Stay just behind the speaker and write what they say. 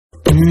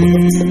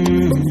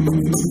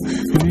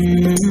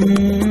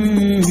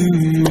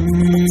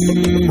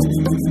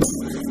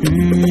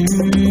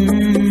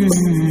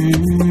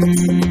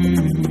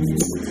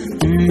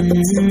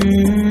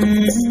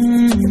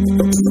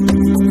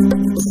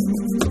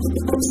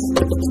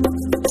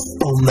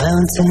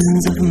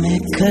Mountains of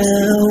Mecca,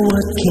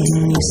 what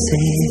can you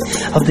say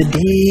of the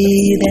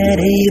day that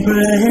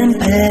Abraham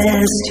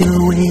passed your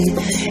way,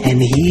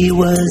 and he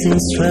was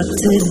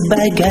instructed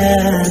by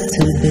God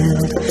to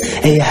build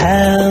a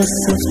house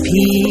of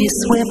peace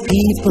where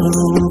people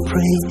will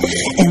pray,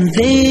 and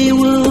they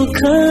will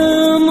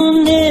come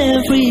on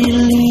every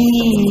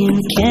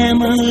lean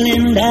camel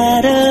and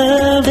out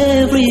of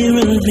every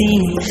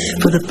ravine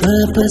for the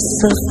purpose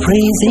of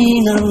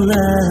praising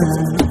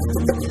Allah,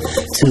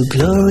 to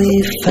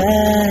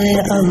glorify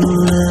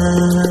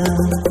Allah.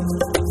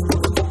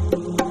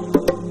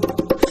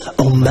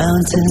 O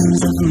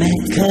mountains of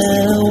Mecca,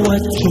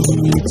 what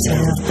can you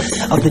tell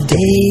of the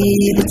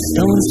day that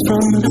stones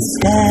from the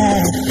sky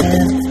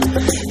fell,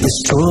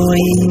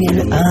 destroying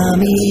an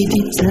army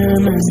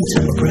determined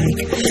to break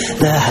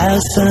the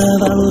house of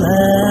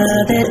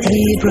Allah that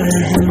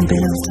Abraham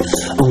built?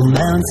 O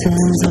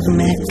mountains of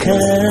Mecca,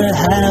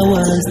 how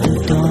was the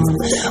dawn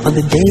on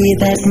the day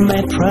that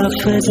my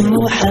prophet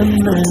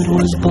Muhammad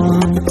was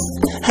born?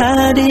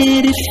 How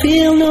did it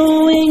feel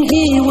knowing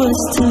he was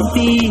to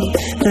be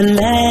the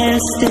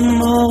last and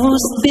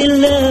most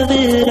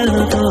beloved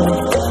of all,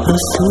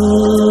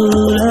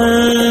 Rasul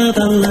of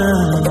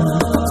Allah,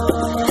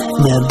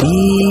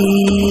 Nabi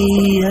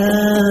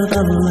of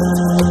Allah?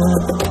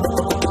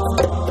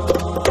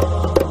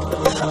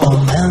 O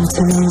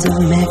mountains of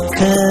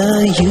Mecca,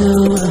 you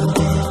were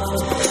there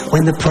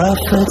when the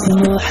Prophet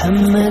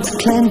Muhammad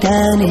climbed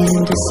down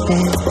in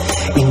despair.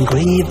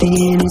 Engraved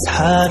in his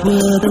heart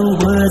were the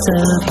words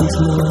of his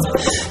Lord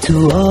to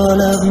all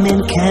of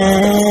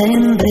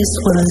mankind. This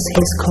was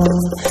his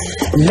call: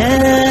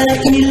 La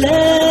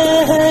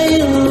ilaha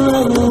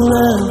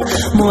illallah,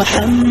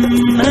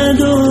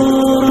 Muhammadur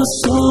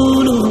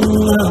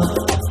Rasulullah.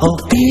 Oh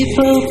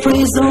people,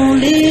 praise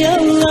only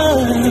Allah,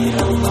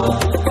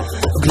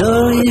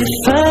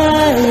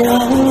 glorify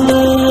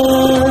Allah.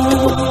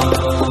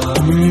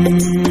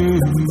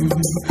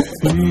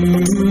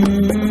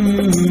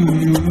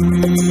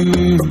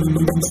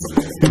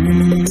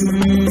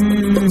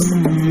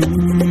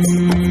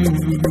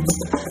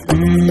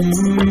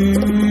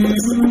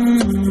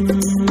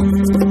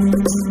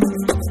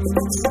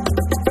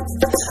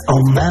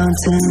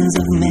 Mountains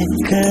of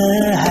Mecca,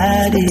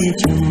 how did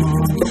you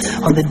mourn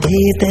on the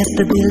day that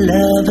the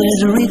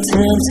beloved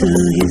returned to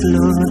his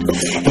Lord?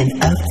 And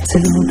up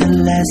till the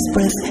last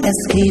breath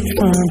escaped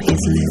from his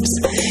lips,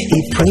 he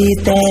prayed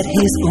that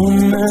his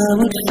ummah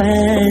would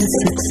find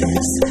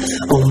success.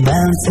 O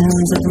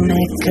mountains of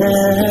Mecca,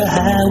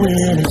 how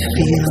will it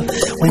feel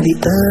when the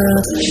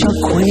earth shall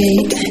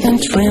quake and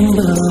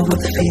tremble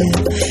with fear,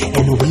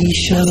 and we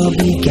shall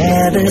be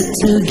gathered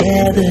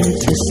together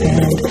to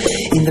stand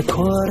in the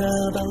court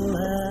of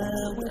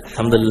Allah.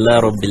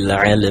 Alhamdulillah Rabbil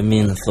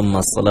Alameen,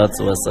 thumma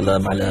salatu wa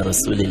salam ala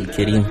Rasulil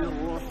Kareem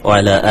wa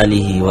ala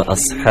alihi wa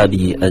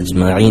ashabihi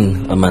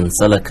ajma'in, wa man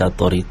salaka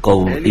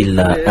tariqahu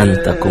illa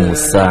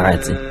antakumus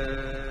sa'ati.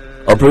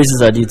 All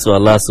praises are due to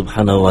Allah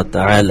subhanahu wa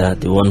ta'ala,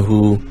 the one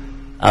who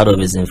out of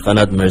his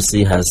infinite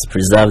mercy has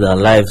preserved our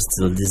lives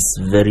till this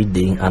very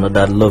day,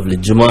 another lovely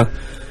Jummah.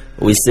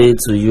 We say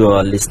to you,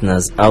 our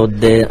listeners out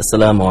there,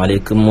 Assalamu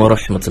alaikum wa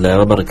rahmatullahi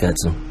wa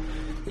barakatuh.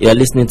 You are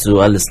listening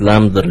to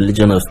Al-Islam, the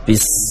religion of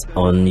peace,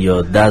 on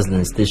your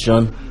dazzling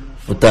station,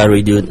 FUTA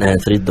Radio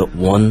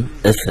 93.1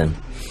 FM.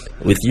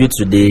 With you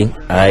today,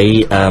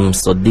 I am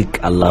Sadiq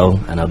Allah,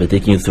 and I'll be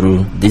taking you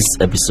through this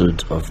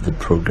episode of the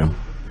program.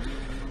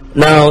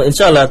 Now,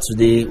 inshallah,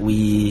 today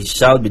we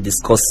shall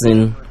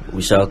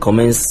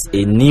commence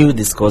a new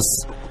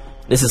discourse.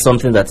 This is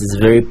something that is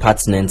very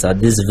pertinent at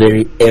this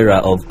very era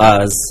of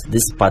ours,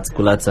 this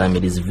particular time.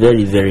 It is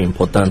very, very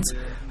important.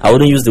 I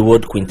wouldn't use the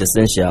word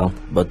quintessential,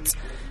 but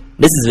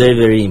this is very,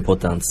 very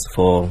important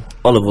for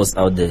all of us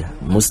out there,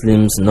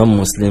 Muslims,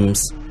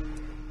 non-Muslims,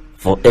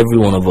 for every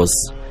one of us.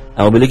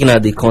 I will be looking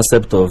at the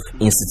concept of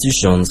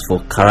institutions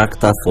for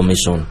character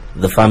formation,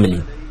 the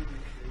family.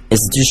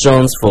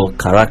 Institutions for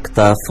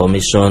character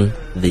formation,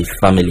 the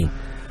family.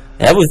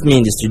 I have with me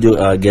in the studio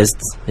our guest.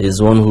 He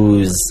is one who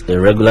is a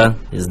regular.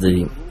 He is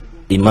the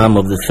Imam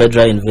of the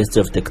Federal University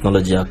of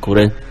Technology,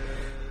 Akure.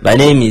 My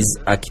name is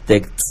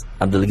Architect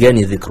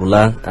AbdulGaniyyu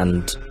Dhikrullah,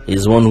 and he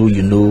is one who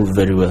you know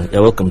very well.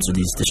 You're welcome to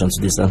the station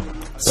today, sir.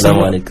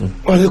 Assalamu alaikum.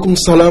 Wa alaikum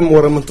salam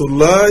wa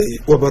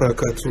rahmatullahi wa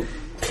barakatuh.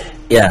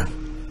 Yeah,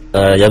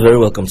 you're very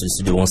welcome to the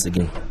studio once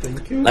again.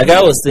 Thank you. Like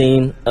I was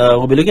saying,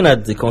 we'll be looking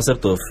at the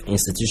concept of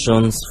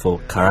institutions for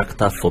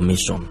character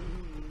formation.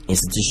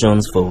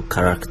 Institutions for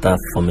character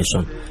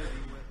formation.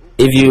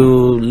 If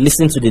you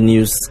listen to the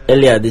news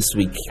earlier this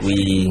week,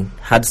 we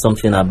had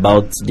something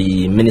about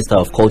the Minister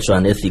of Culture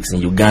and Ethics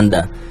in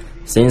Uganda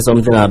saying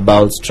something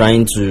about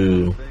trying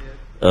to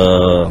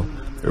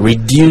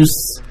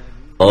reduce,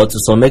 or to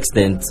some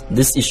extent,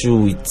 this issue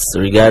with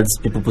regards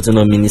people putting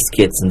on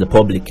miniskirts in the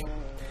public.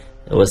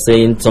 It was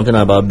saying something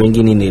about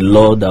bringing in a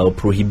law that will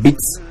prohibit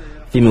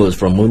females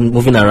from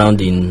moving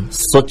around in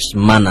such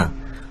manner.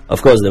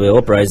 Of course, there were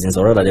uprisings,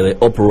 or rather, there were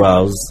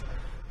uproars,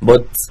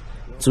 but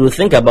to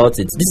think about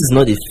it, this is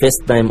not the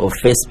first time or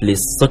first place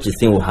such a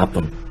thing will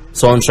happen.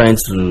 Someone trying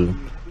to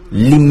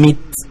limit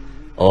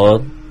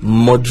or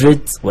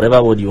moderate,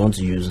 whatever word you want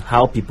to use,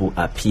 how people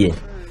appear.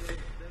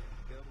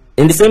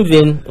 In the same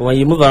vein, when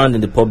you move around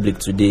in the public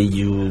today,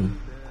 you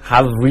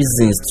have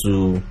reasons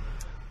to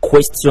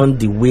question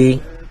the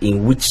way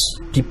in which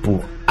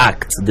people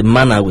act, the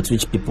manner with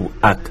which people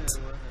act.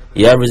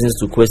 You have reasons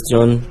to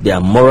question their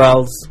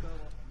morals,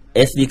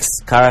 ethics,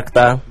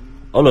 character.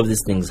 All of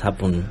these things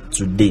happen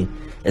today,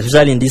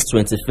 especially in this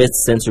 21st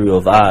century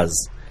of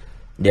ours.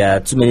 There are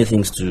too many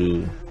things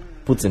to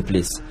put in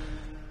place.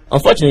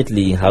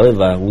 Unfortunately,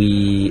 however,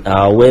 we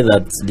are aware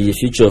that the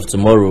future of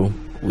tomorrow,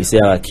 we say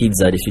our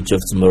kids are the future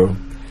of tomorrow.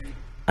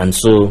 And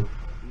so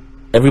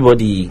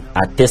everybody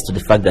attests to the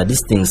fact that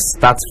these things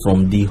start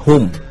from the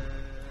home.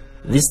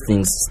 These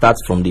things start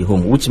from the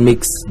home, which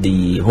makes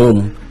the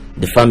home,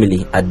 the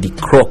family, at the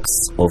crux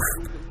of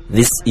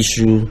this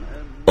issue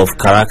of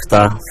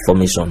character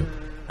formation.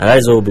 And that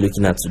is what we'll be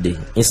looking at today,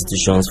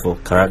 institutions for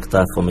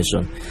character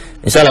formation.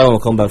 Inshallah, when we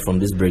come back from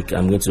this break,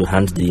 I'm going to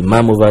hand the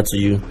Imam over to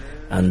you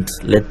and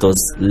let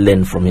us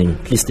learn from him.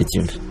 Please stay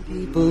tuned.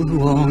 People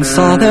who all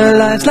saw their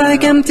lives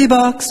like empty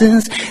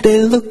boxes.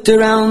 They looked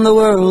around the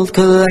world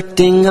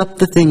collecting up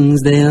the things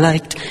they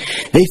liked.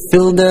 They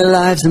filled their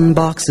lives in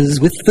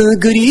boxes with the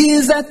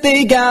goodies that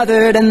they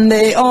gathered, and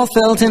they all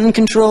felt in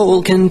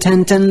control,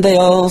 content, and they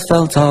all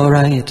felt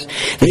alright.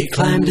 They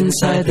climbed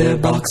inside their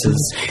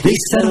boxes. They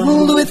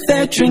settled with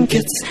their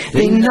trinkets.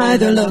 They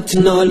neither looked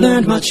nor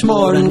learned much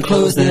more and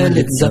closed their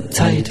lids up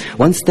tight.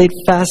 Once they'd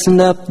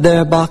fastened up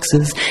their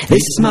boxes, they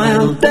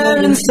smiled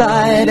there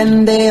inside,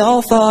 and they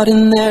all thought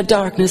in their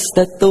darkness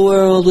that the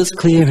world was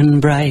clear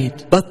and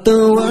bright. But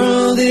the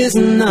world is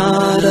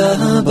not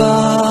a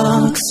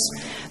box.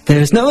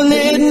 There's no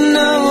lid,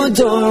 no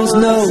doors,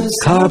 no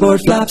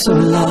cardboard flaps or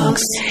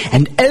locks.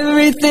 And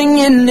everything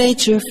in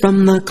nature,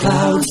 from the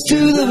clouds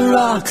to the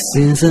rocks,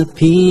 is a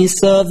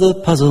piece of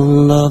the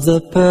puzzle of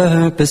the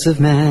purpose of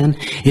man.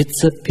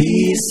 It's a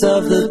piece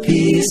of the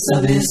peace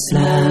of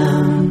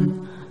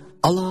Islam.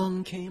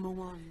 Along came a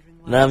wandering...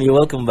 Now, you're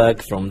welcome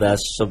back from that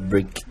short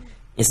break.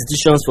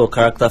 Institutions for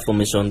character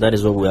formation, that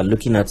is what we are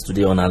looking at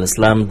today on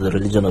Al-Islam, the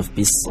religion of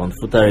peace, on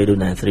FUTA Radio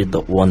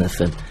 93.1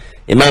 FM.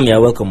 Imam, you are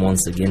welcome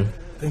once again.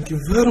 Thank you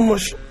very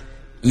much.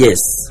 Yes.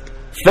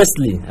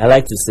 Firstly, I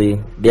like to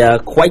say there are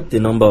quite a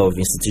number of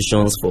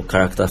institutions for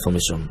character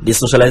formation. The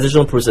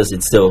socialization process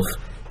itself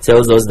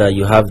tells us that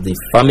you have the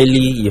family,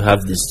 you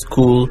have the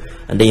school,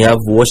 and then you have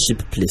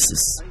worship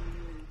places.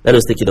 Let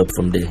us take it up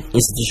from there.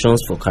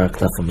 Institutions for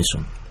character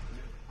formation.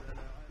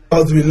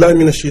 أعوذ بالله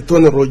من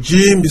الشيطان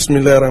الرجيم بسم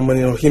الله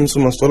الرحمن الرحيم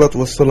ثم الصلاة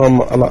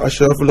والسلام على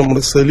أشرف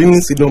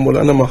المرسلين سيدنا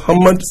مولانا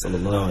محمد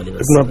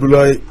ابن عبد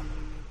الله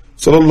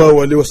صلى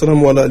الله عليه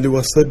وسلم وعلى آله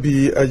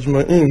وصحبه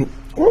أجمعين.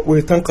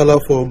 We thank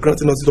Allah for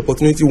granting us this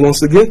opportunity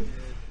once again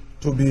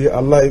to be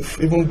alive,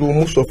 even though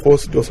most of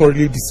us does not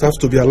really deserve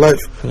to be alive.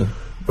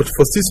 But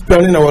for still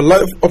planning our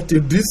life up to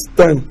this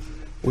time,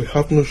 we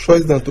have no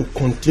choice than to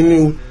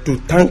continue to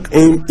thank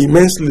Him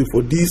immensely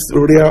for this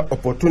rare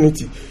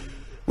opportunity.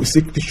 We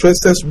seek the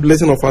choicest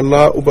blessing of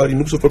Allah over the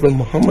noble Prophet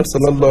Muhammad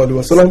sallallahu alaihi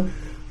wasallam,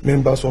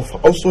 members of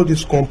also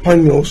these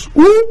companions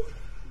who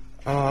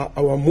are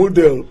our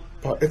model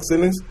par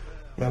excellence.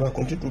 May Allah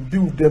continue to be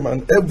with them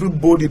and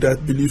everybody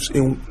that believes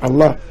in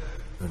Allah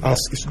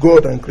as His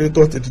God and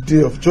Creator to the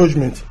day of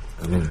judgment.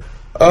 Amen.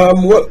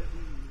 Well,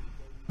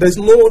 there's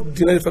no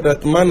denying the fact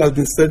that man has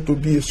been said to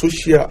be a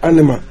social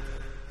animal,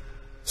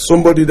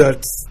 somebody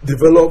that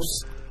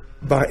develops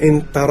by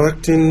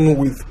interacting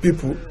with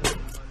people.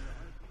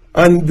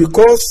 And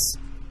because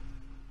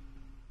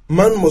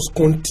man must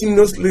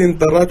continuously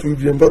interact with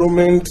the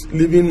environment,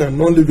 living and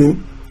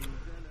non-living,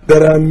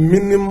 there are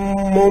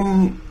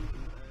minimum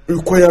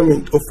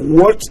requirement of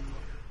what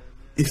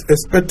is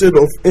expected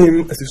of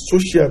him as a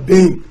social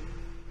being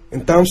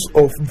in terms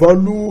of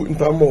value, in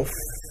terms of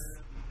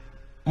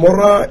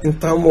moral, in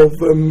terms of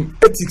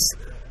ethics,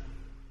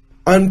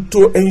 and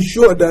to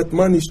ensure that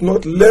man is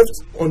not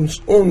left on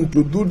his own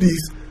to do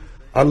this.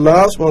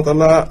 Allah subhanahu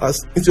wa ta'ala has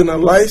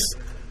internalized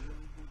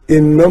a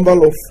number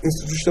of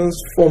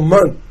institutions for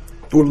man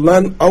to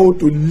learn how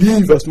to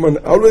live as man.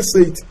 I always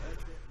say it,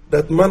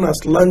 that man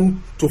has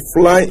learned to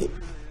fly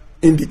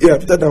in the air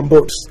better than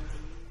birds.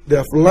 They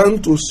have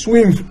learned to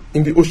swim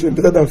in the ocean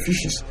better than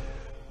fishes.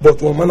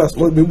 But what man has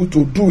not been able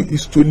to do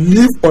is to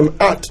live on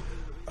earth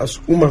as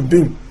human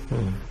being.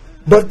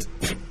 But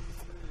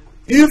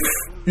if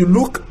you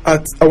look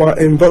at our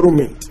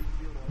environment,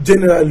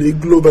 generally,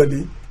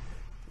 globally,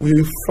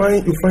 you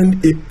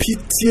find a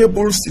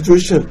pitiable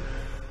situation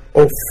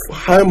of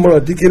high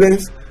moral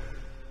decadence,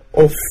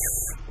 of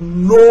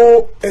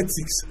low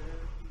ethics,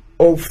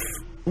 of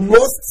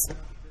lost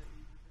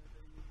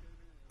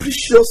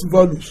precious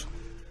values.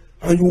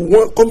 And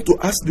you come to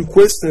ask the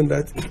question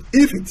that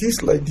if it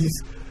is like this,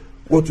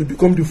 what will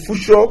become the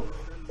future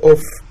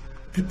of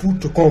people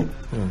to come?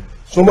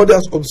 Somebody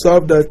has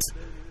observed that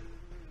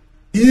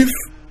if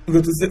you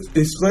go to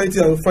a society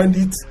and find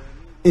it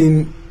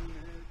in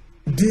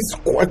this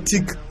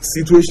chaotic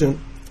situation,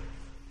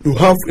 you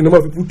have a number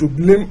of people to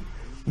blame.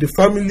 The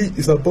family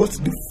is about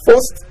the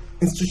first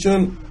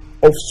institution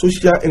of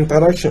social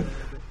interaction,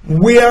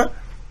 where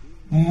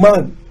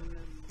man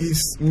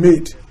is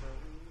made,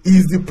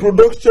 is the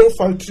production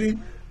factory,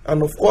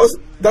 and of course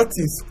that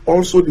is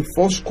also the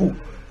first school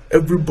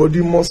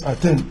everybody must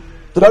attend.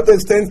 To that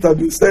extent, that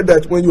we said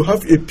that when you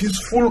have a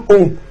peaceful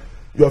home,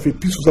 you have a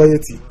peaceful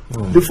society.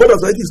 The fact that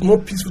society is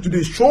not peaceful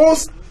today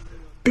shows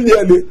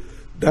clearly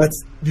that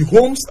the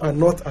homes are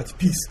not at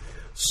peace.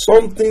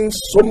 Something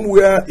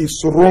somewhere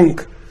is wrong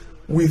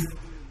with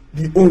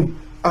the home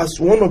as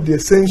one of the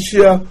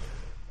essential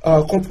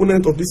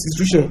components of this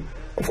institution.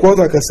 Of course,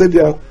 like I said,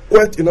 there are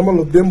quite a number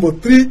of them,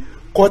 but 3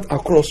 cut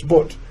across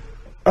board.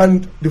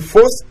 And the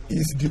first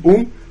is the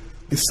home.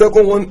 The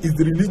second one is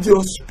the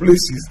religious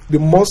places, the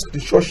mosque, the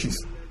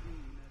churches.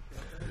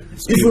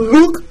 If you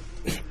look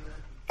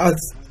at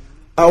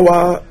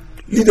our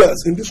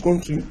leaders in this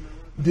country,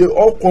 they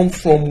all come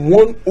from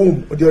one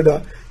home or the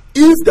other.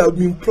 If they have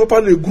been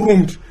properly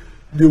groomed,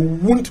 they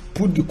won't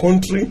put the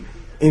country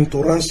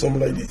into ransom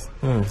like this.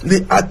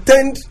 They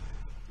attend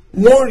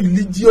one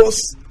religious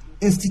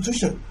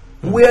institution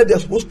where they're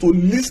supposed to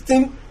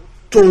listen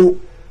to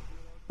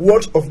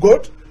words of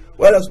God,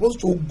 where they're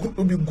supposed to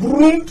be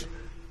groomed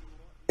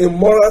in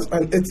morals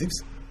and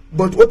ethics.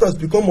 But what has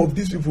become of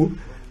these people?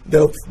 They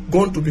have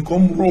gone to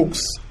become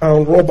rogues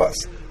and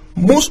robbers.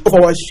 Most of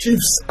our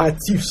chiefs are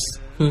thieves.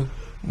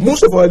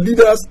 Most of our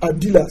leaders are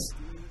dealers.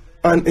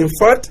 And in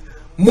fact,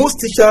 most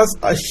teachers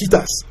are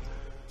cheaters.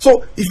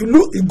 So if you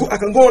look, I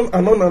can go on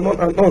and on and on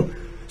and on.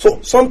 So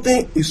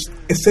something is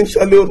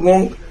essentially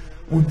wrong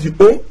with the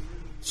home.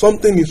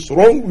 Something is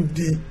wrong with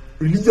the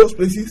religious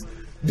places.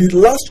 The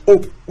last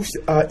hope, which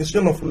are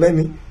institution of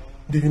learning,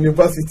 the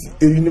university,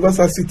 a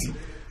university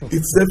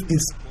itself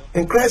is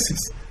in crisis.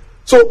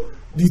 So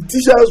the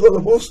teachers who are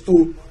supposed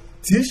to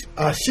teach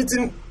are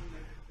cheating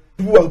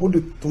people who are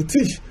going to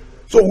teach.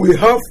 So we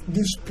have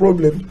this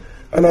problem,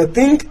 and I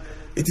think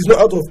it is not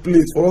out of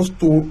place for us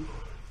to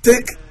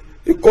take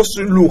a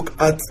cursory look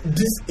at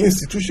these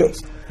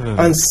institutions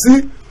and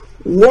see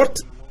what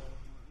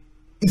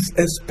is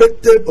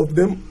expected of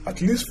them,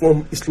 at least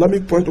from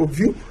Islamic point of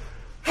view.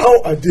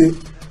 How are they,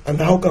 and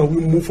how can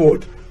we move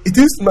forward? It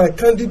is my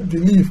candid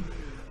belief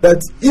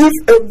that if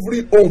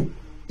every home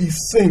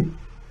is sane,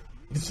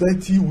 the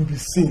society will be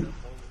sane.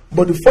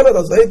 But the fact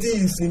that society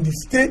is in the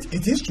state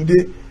it is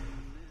today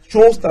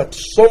shows that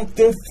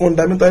something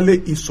fundamentally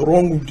is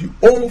wrong with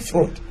the home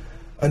front,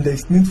 and there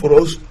is need for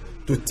us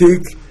to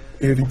take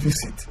a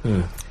revisit.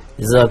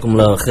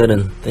 Jazakumullah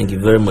khairan. Thank you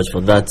very much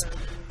for that.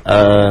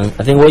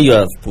 I think what you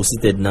have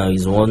posited now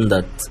is one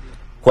that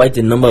quite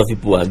a number of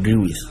people agree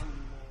with.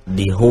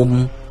 The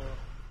home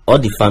or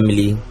the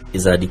family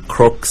is at the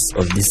crux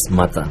of this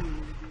matter.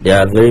 There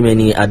are very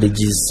many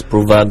adages,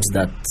 proverbs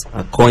that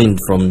are coined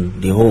from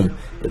the home.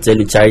 They tell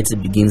you charity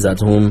begins at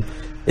home.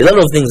 A lot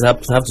of things have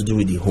to do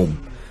with the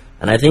home.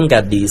 And I think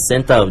at the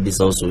center of this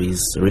also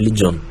is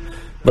religion.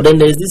 But then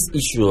there is this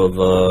issue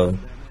of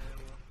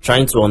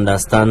trying to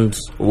understand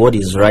what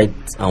is right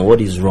and what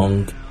is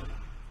wrong,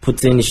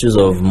 putting issues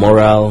of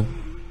moral,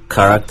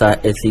 character,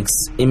 ethics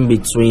in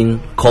between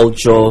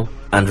culture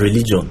and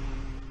religion.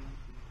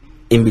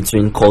 In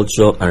between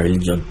culture and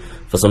religion.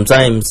 For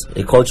sometimes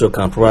a culture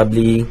can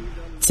probably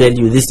tell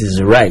you this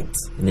is right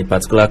in a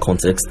particular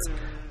context,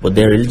 but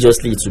then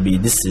religiously it will be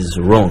this is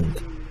wrong.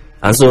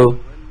 And so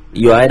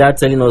you are either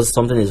telling us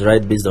something is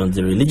right based on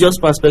the religious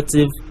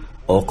perspective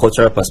or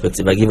cultural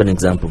perspective. I give an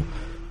example.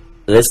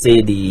 Let's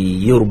say the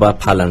Yoruba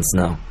parlance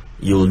now.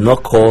 You will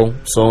not call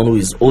someone who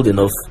is old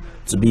enough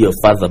to be your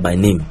father by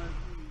name.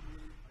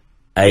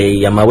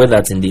 I am aware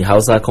that in the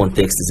Hausa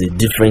context is a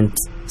different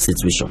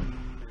situation.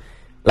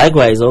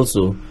 Likewise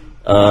also,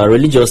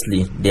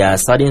 religiously, there are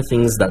certain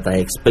things that are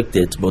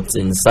expected, but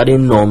in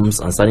certain norms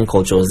and certain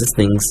cultures, these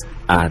things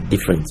are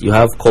different. You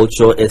have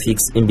culture,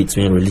 ethics in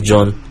between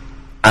religion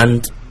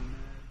and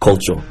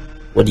culture.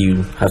 What do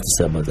you have to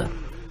say about that?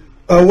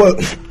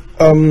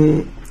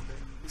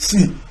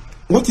 See,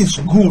 what is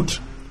good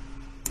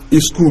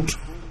is good.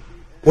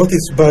 What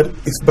is bad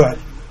is bad.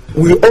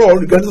 We all,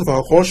 regardless of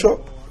our culture,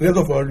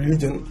 regardless of our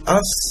religion,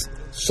 have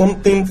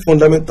something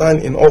fundamental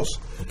in us.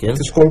 Okay. It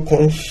is called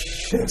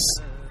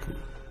conscience.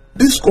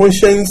 This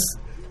conscience,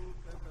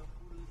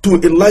 to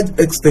a large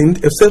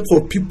extent, except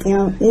for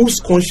people whose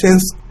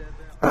conscience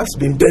has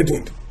been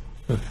deadened.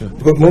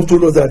 Because Imam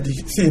told us that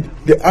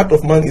the heart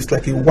of man is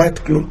like a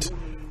white cloth.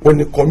 When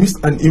he commits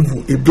an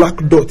evil, a black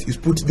dot is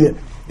put there.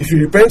 If he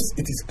repents,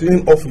 it is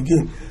clean off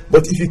again.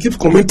 But if he keeps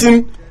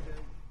committing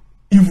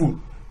evil,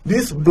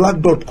 this black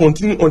dot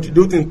continues until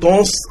the thing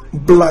turns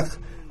black.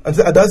 And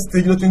at that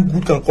stage, nothing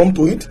good can come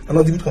to it, and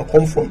nothing good can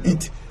come from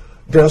it.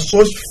 There are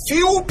such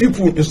few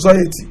people in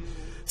society.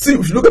 See,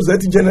 if you look at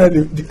society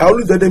generally, I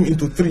always divide them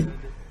into 3.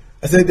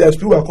 I said there's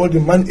people who are called the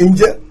man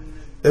angel,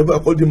 there are people who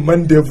are called the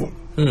man devil,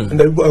 and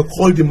there are people who are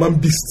called the man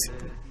beast.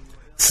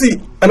 See,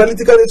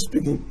 analytically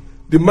speaking,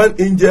 the man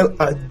angel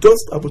are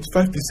just about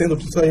 5%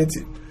 of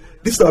society.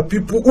 These are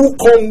people who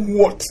come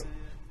what?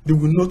 They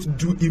will not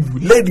do evil.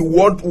 Let the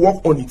world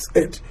work on its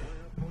head.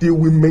 They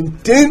will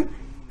maintain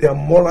their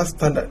moral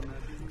standard.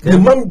 The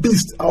man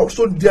beasts are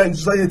also there in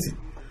society.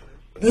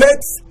 Let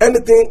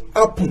anything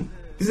happen.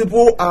 These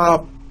people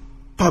are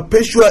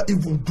perpetual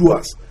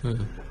evildoers.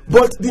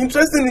 But the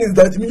interesting is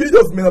that the majority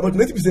of men, about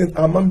 90%,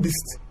 are man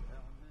beasts.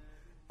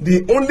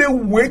 They only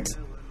wait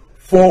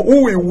for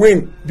who will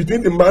win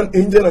between the man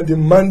angel and the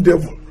man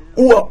devil,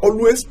 who are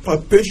always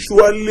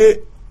perpetually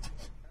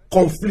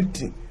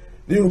conflicting.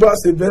 The Yoruba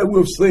has a very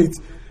way of saying it.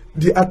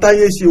 The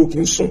atayeshi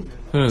okinsun,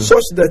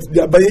 such that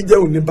the abayeje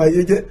will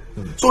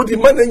nebayeje. So the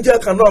man angel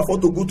cannot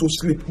afford to go to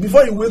sleep.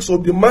 Before he wakes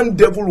up, the man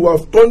devil will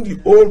have turned the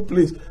whole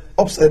place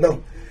upside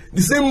down.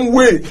 The same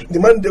way, the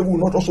man devil will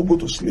not also go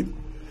to sleep.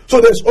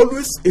 So there's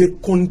always a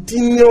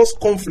continuous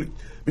conflict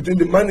between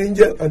the man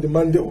angel and the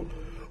man devil.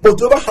 But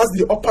whoever has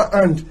the upper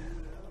hand,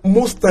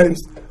 most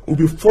times will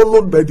be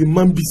followed by the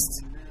man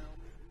beast.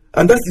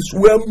 And that is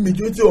where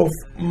majority of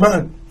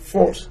man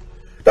falls.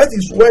 That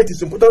is why it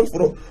is important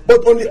for us.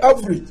 But on the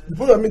average, the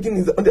point I'm making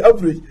is that on the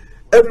average,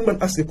 every man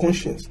has a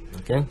conscience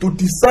to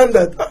discern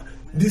that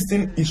this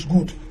thing is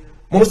good.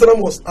 Muhammad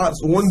was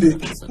asked one day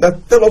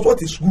that tell us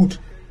what is good. He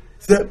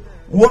said,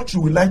 what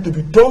you would like to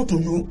be done to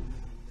you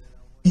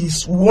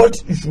is what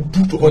you should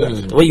do to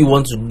others. What you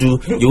want to do,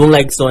 you won't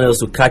like someone else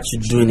to catch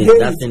you doing it.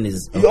 That thing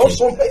is. He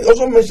also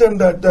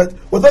mentioned that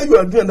whatever you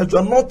are doing that you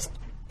are not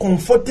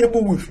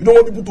comfortable with, you don't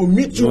want people to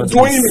meet you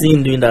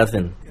doing that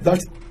thing. That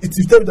it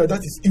is tell that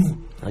is evil.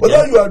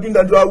 Whatever you are doing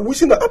that, you are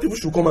wishing that people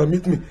should come and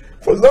meet me.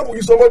 For example,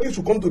 if somebody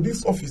should come to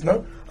this office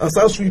now and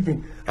start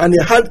sweeping, and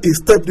he had a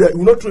step there, he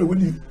will not throw away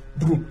the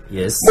broom.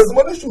 Yes. But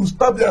somebody should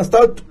stop there and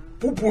start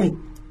poo-pooing,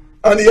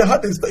 and he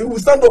had a step, he will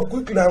stand up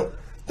quickly. Now,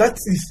 that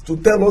is to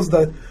tell us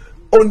that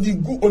on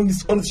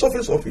the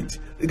surface of it,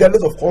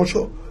 regardless of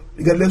culture,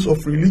 regardless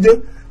of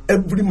religion,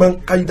 every man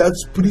carries that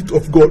spirit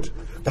of God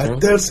that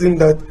tells him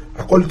that,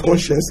 I call it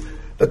conscience,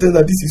 that tells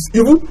that this is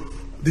evil,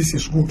 this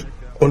is good.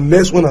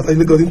 Unless one has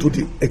actually got into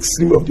the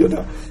extreme of the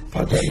other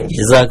part.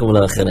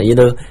 You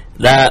know,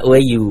 that where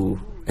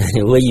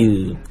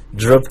you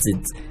dropped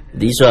it,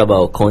 the issue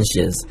about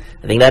conscience,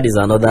 I think that is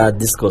another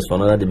discourse for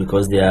another day,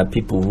 because there are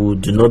people who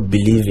do not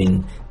believe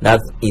in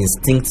that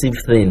instinctive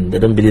thing. They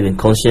don't believe in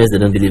conscience, they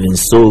don't believe in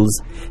souls.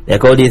 They are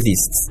called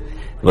atheists.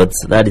 But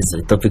that is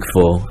a topic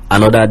for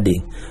another day.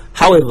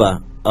 However,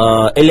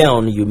 earlier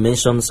on you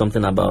mentioned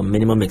something about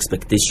minimum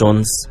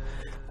expectations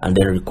and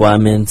then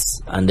requirements,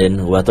 and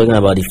then we're talking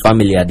about the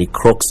family at the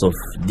crux of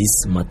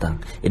this matter.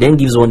 It then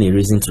gives one a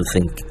reason to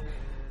think,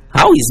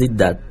 how is it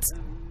that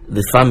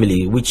the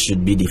family, which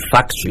should be the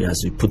factory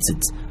as you put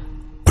it,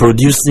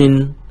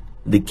 producing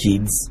the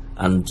kids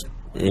and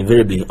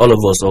invariably all of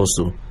us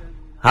also,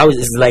 how is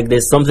it like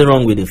there's something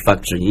wrong with the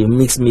factory? It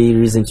makes me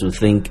reason to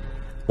think,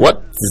 what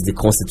is the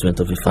constituent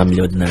of a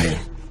family ordinarily?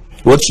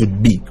 What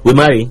should be? We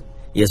marry,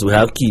 yes, we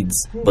have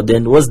kids, but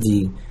then what's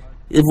the,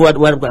 if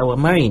we're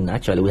marrying,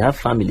 actually we have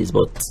families,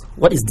 but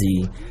what is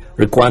the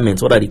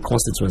requirements? What are the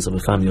constituents of a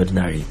family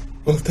ordinarily?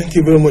 Well, thank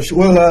you very much.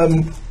 Well,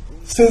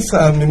 since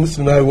I'm a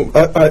Muslim,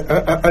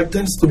 I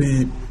tend to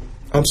be,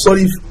 I'm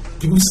sorry if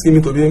people see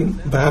me to be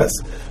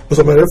biased,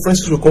 because my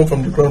references will come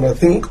from the Quran, I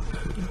think.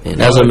 Yeah,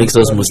 that's what makes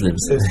us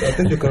Muslims. Yes, I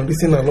think you can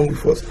listen along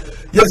with us.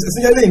 Yes,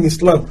 essentially in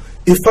Islam,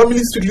 a family,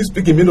 strictly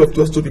speaking, made of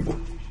just two people,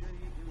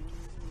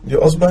 the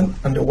husband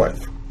and the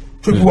wife.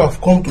 Two people have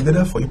come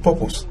together for a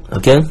purpose.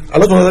 Okay.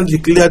 Allah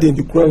declared in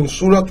the Quran,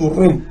 Surah to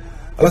Rum,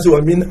 Allah said,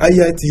 وَمِنْ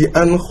آيَاتِهِ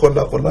أَنْ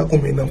خَلَقَ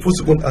مِنْ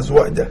أَنفُسِكُمْ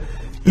أَزْوَاجًا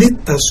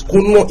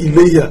لِتَسْكُنُوا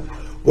إِلَيْهَا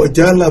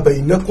وَجَعَلَ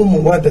بَيْنَكُمْ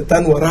مَوَدَّةً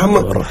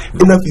وَرَحْمَةً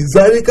إِنَّ فِي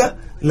ذَلِكَ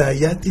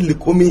لَآيَاتٍ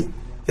لِقَوْمٍ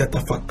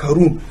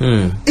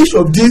يَتَفَكَّرُونَ. Each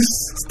of these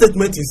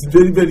statements is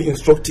very, very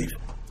instructive.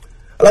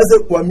 Allah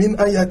said, وَمِنْ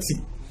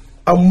آيَاتِهِ,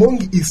 among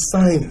his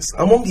signs,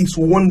 among his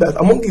wonders,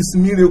 among his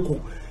miracle,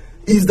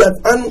 is that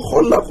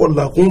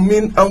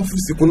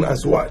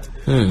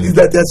is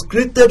that he has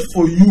created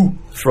for you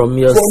from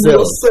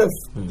yourself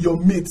your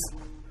mate.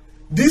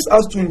 This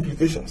has two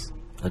implications.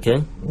 Okay.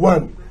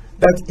 One,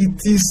 that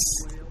it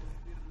is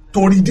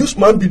to reduce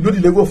man below the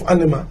level of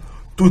animal,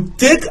 to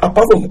take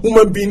apart from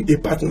human being a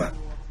partner.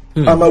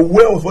 I'm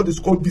aware of what is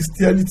called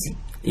bestiality.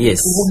 Yes.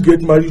 People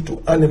get married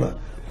to animal.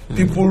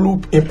 People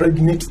who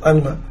impregnate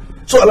animal.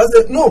 So Allah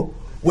said, no,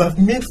 we have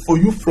made for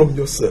you from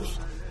yourself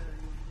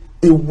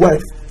a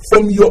wife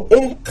from your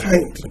own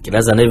kind. Okay,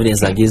 that's an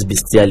evidence against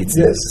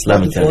bestiality. Yes,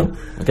 Islamically.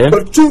 Okay.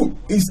 But two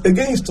is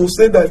to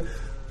say that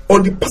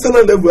on the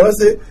personal level, I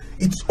say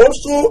it's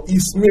also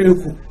is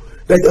miracle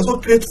that you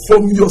also create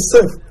from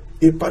yourself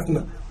a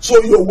partner.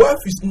 So your wife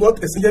is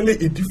not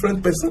essentially a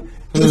different person;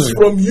 it's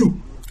from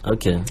you.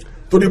 Okay.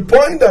 To the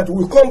point that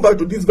we come back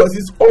to these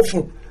verses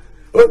often.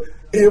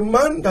 A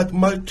man that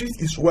maltreats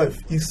his wife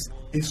is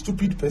a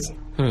stupid person.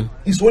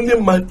 He's only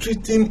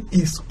maltreating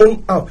his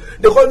own half.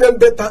 They call them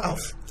better half.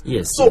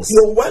 Yes. So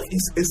your wife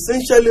is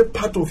essentially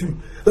part of you.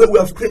 We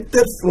have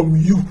created from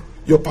you,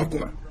 your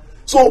partner.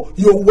 So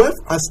your wife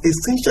has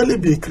essentially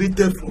been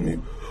created from you.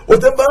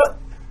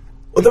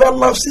 Whatever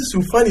lapses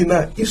you find in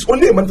her is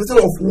only a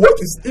manifestation of what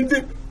is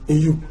hidden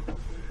in you.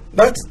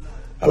 That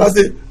Allah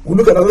say, we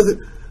look at Allah say,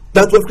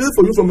 that was created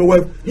for you from your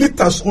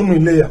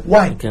wife.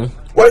 Why? Okay.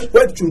 Why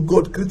should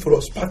God create for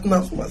us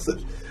partners from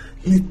ourselves?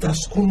 So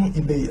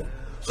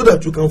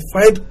that you can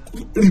find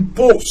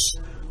repose,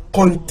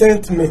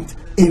 contentment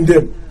in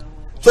them.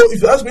 So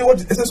if you ask me what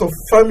is the essence of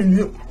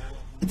family,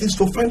 it is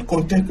to find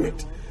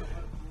contentment.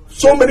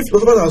 So many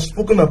philosophers have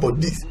spoken about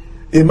this.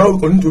 A man will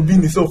continue to be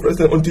in the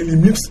self-resting until he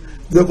meets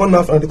the second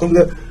half and the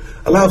concept.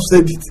 Allah have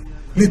said it.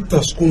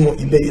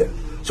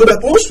 So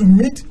that once you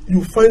meet,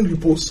 you find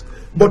repose.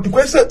 But the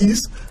question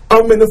is,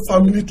 how many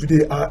families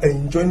today are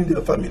enjoying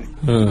their family?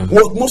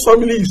 What most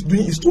family is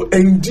doing is to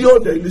endure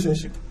the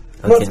relationship,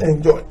 not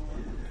enjoy.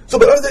 So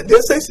the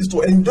essence is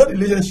to enjoy the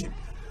relationship.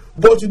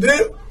 But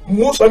today,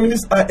 most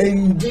families are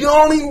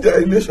enduring their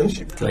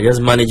relationship. So I just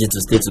manage it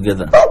to stay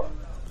together.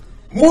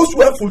 Most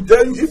wives will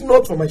tell you, if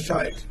not for my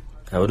child,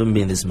 I wouldn't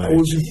be in this marriage. I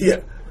will be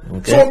here.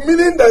 Okay. So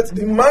meaning that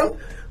the man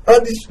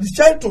and the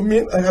child, to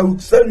me, I will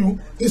tell you,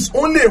 is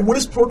only a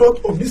waste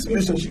product of this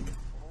relationship.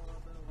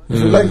 If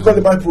you like, call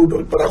it my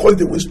product, but I call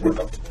it a waste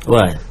product.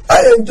 Why?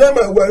 I enjoy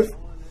my wife,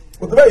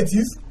 whatever it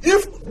is.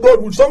 If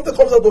God will something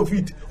comes out of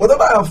it,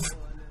 whatever I have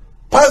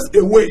passed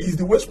away is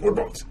the waste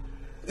product.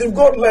 If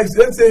God likes,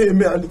 let's say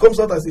amen, and it comes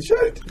out as a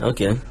child.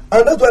 Okay. And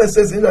that's why it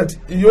says that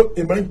a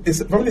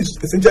family is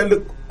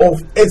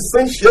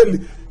essentially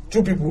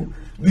two people.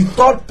 The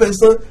third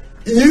person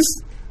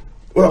is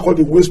what I call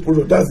the waste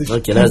product. That's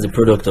the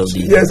product of the.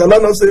 Yes, Allah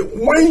now say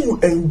when you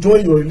enjoy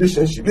your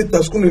relationship, we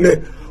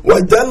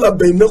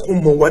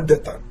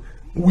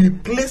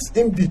place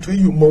in between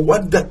you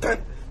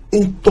mawaddatan,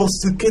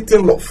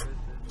 intoxicating love.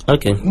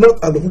 Okay.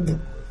 Not al-hubu,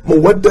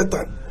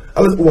 mawaddatan.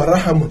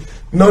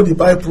 Now the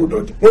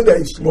byproduct, when there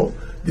is love,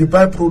 the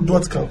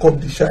byproduct can come,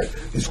 the shine.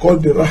 It's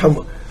called the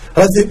rahama.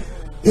 I say,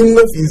 in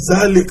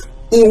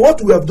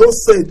what we have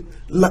just said,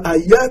 la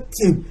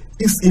ayatin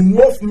is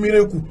enough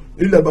miracle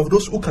about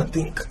those who can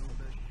think.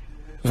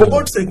 For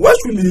God's sake, why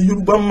should a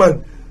Yoruba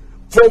man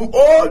from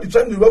all the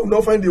time the wife will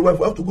not find a wife,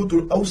 we have to go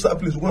to outside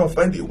place to go and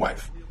find a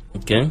wife?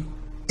 Okay.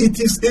 It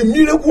is a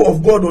miracle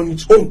of God on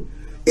its own.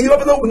 A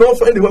Yoruba man will not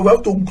find a wife, we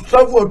have to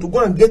travel to go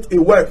and get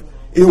a wife,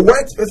 a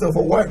white person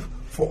for wife,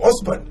 for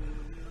husband.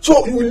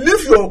 So you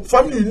leave your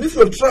family, you leave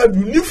your tribe,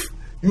 you leave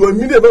your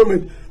immediate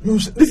environment.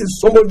 This is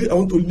somebody I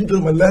want to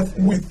live my life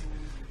with.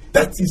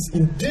 That is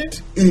indeed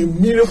a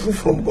miracle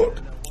from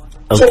God.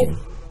 Okay. So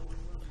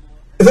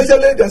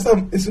essentially, there are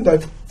some issues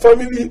that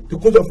family, the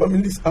cause of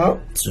families are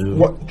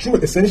two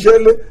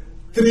essentially,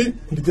 3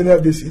 on the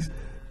general basis,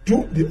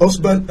 2 the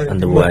husband and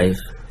the wife.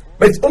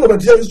 But it's one of my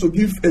teachers used to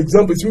give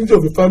examples. The unity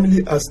of a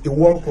family as a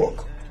wall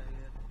clock.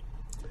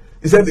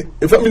 He said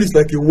a family is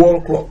like a wall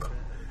clock.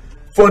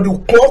 For the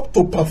clock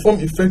to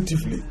perform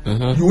effectively,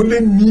 you only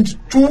need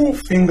 2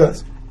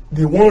 fingers.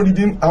 The one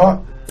reading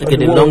hour. Okay,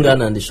 the long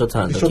hand and the short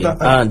hand.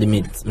 And the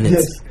minutes.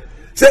 Yes.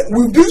 So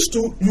with these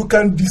 2, you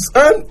can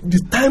discern the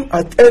time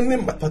at any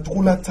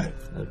particular time.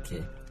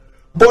 Okay.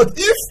 But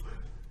if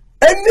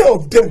any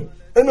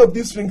of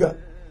these fingers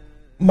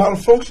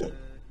malfunction,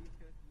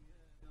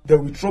 there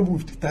will be trouble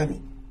with the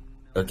timing.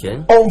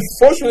 Okay.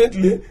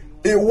 Unfortunately,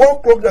 a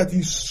wall clock that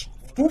is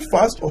too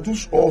fast or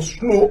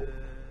slow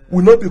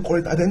will not be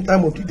correct at any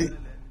time of the day.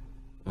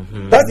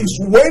 That is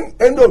when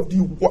any of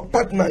the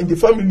partner in the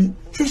family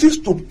chooses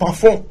to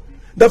perform,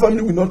 that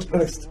family will not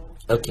rest.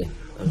 Okay.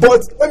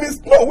 But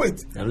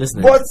wait. I'm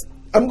listening. But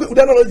I'm good with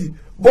that analogy.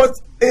 But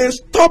a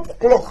stop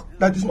clock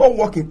that is not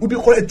working will be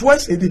correct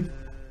twice a day.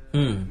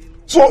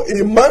 So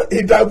a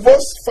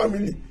divorced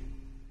family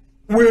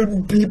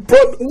will be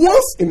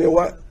once in a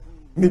while,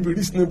 maybe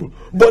reasonable.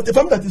 But a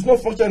family that is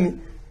not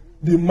functioning,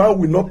 the man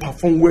will not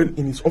perform well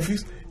in his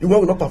office. The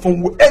man will not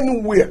perform well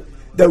anywhere.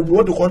 That we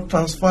want to call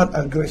transferred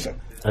aggression.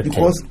 Okay.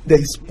 Because there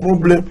is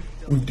problem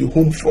with the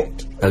home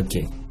front.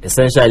 Okay.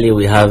 Essentially,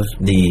 we have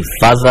the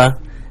father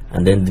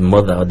and then the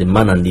mother, or the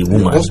man and the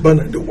woman. The husband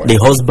and the wife. The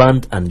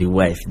husband and the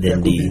wife.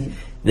 Then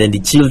the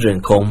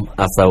children come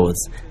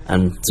afterwards.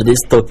 And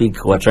today's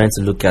topic, we're trying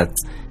to look at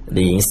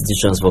the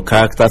institutions for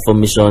character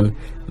formation.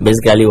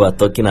 Basically, we're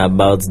talking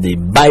about the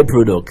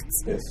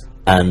byproducts. Yes.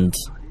 And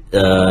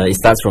it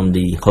starts from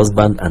the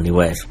husband and the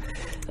wife.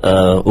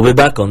 We'll be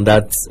back on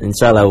that.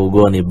 Inshallah, we'll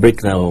go on a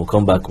break now. We'll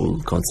come back. We'll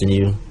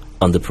continue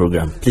on the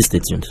program. Please stay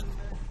tuned.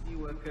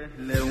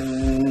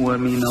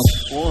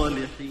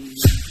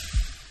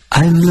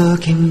 I'm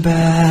looking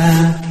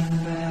back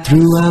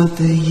throughout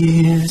the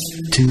years.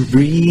 To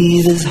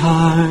breathe is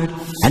hard,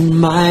 and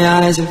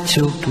my eyes are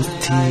choked with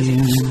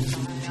tears.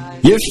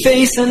 Your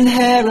face and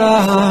hair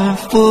are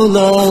full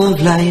of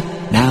light.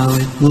 Now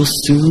it will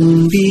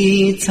soon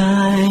be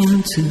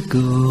time to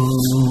go.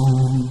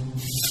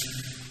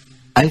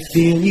 I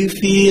feel you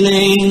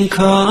feeling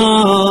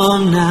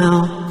calm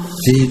now.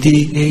 Did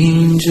the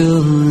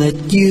angel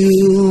let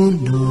you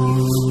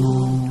know?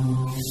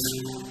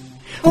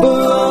 For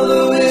all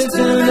the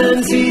wisdom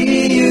and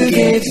tea you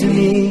gave to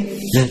me,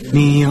 let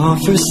me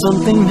offer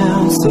something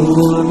now so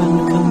warm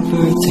and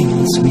comforting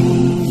and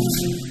sweet.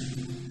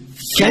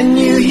 Can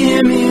you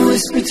hear me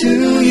whisper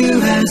to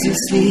you as you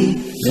sleep?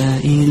 La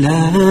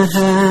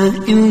ilaha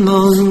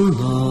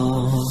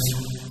illallah.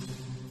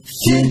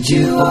 Did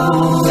you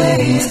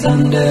always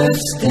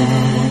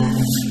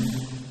understand?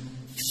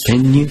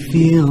 Can you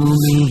feel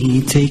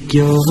me take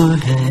your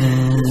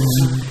hand?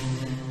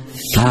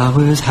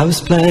 Flowers,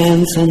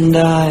 houseplants and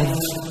I,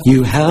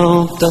 you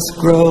helped us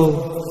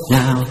grow.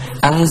 Now,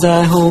 as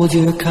I hold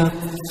your cup,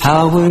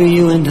 how were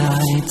you and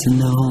I to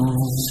know?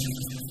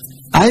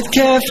 I'd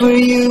care for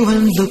you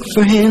and look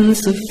for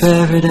hints of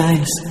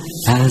paradise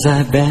as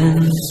I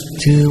bend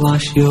to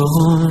wash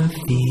your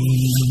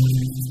feet.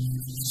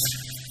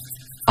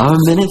 Our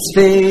minutes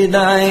fade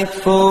like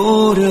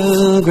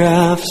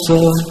photographs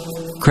of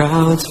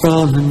crowds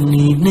from an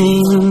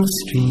evening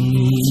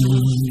street.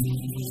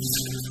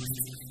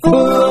 For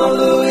all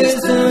the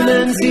wisdom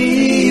and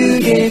tea you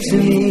gave to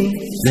me,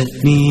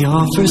 let me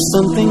offer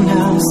something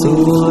now so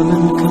warm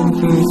and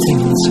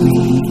comforting and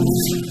sweet.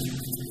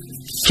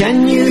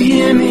 Can you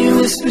hear me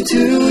whisper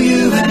to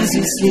you as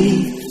you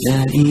sleep?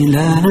 La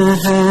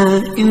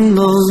ilaha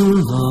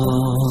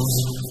illallah.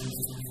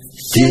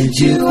 Did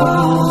you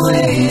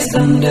always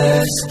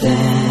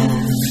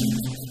understand?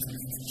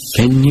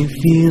 Can you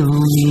feel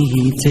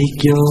me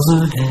take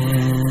your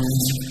hand?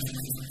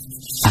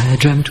 I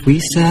dreamt we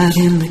sat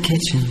in the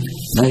kitchen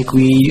like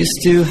we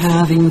used to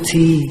having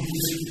tea.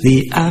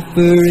 The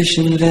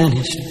apparition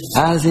vanished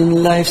as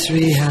in life's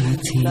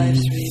reality.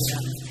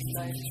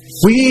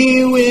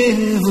 We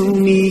will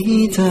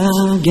meet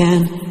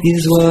again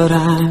is what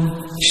I'm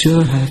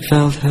sure I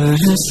felt her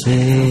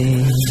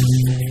say.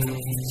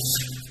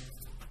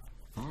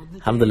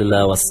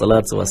 Alhamdulillah wa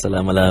salatu wa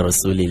salam ala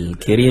Rasulil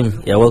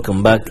Kareem. Yeah,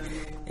 welcome back.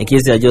 In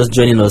case you are just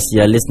joining us,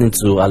 you are listening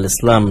to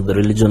Al-Islam, the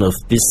Religion of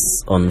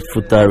Peace on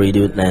FUTA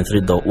Radio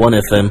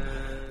 93.1 FM.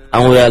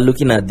 And we are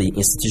looking at the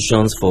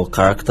institutions for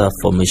character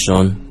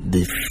formation,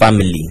 the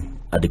family,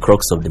 at the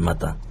crux of the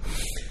matter.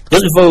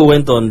 Just before we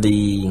went on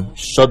the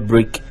short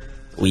break,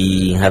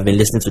 we have been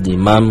listening to the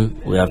Imam.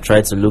 We have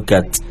tried to look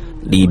at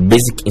the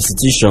basic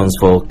institutions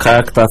for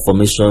character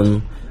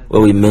formation,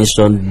 where we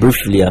mentioned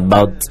briefly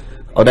about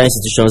other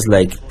institutions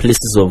like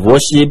places of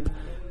worship,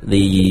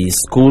 the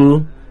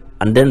school,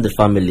 and then the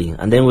family.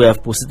 And then we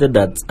have posited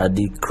that at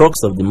the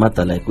crux of the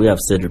matter, like we have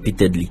said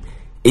repeatedly,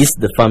 is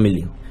the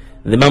family.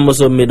 The Imam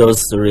also made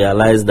us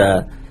realize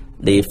that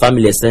the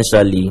family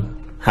essentially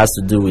has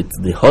to do with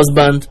the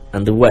husband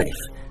and the wife.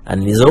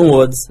 And in his own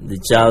words, the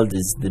child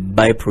is the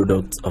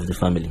byproduct of the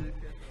family.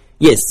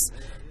 Yes,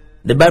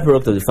 the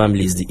byproduct of the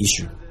family is the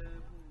issue.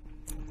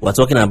 We're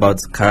talking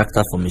about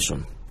character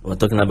formation. We're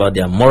talking about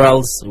their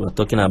morals. We're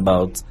talking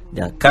about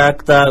their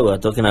character. We're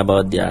talking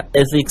about their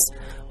ethics.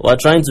 We're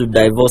trying to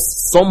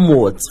divorce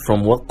somewhat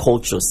from what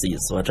culture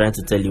says. We're trying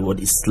to tell you what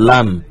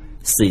Islam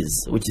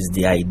says, which is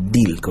the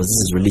ideal, because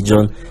this is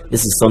religion.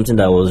 This is something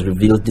that was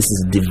revealed. This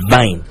is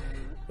divine.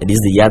 It is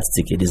the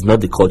yardstick. It is not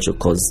the culture,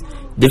 because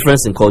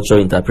difference in culture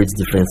interprets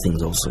different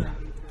things also.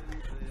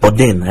 But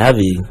then I have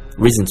a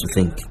reason to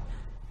think.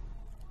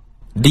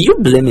 Do you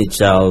blame a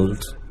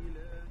child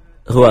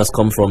who has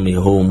come from a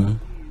home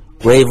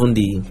where even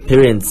the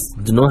parents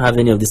do not have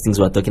any of these things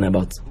we are talking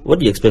about? What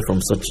do you expect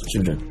from such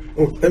children?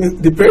 Oh, I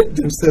mean, the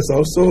parents themselves are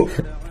also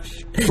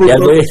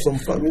product of some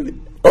family.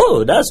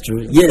 Oh, that's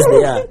true. Yes,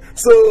 they are.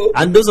 So,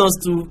 and those ones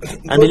too.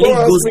 And the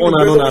list goes on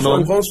and on and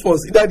on. Comes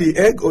first, either the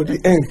egg or the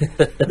hen.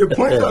 The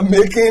point I'm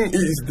making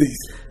is this.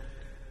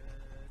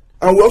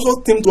 And we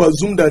also tend to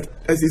assume that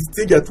as a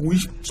stage at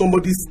which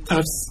somebody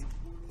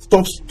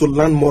stops to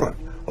learn moral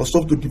or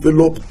stops to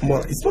develop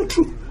moral. It's not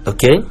true.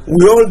 Okay.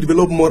 We all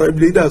develop moral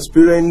ability as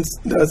parents.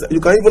 You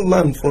can even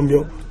learn from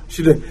your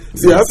children.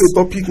 See, yes. I have a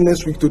topic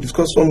next week to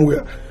discuss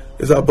somewhere.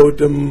 It's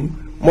about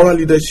moral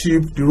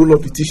leadership, the role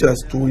of the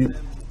teachers to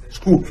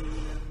school.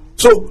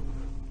 So,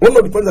 one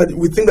of the points that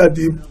we think that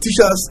the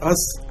teachers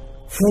has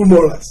full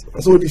morals,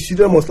 and so the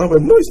children must learn from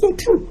them. No, it's not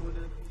true.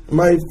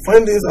 My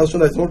findings are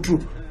shown that it's not true.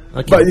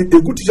 Okay. But a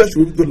good teacher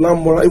should be able to learn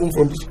moral even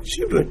from the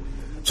children.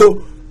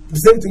 So, the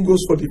same thing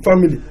goes for the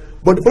family.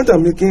 But the point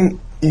I'm making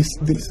is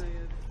this.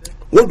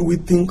 What do we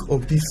think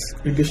of this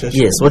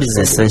relationship? Yes, what is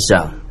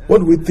essential?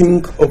 What do we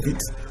think of it?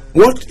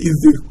 What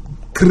is the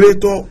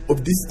creator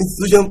of this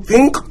institution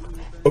think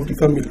of the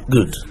family?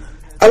 Good.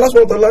 Allah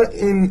SWT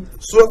in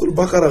Surah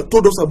Al-Baqarah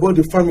told us about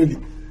the family.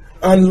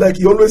 And like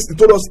he always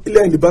told us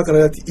earlier in the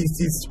Baqarah that it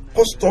is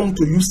custom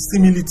to use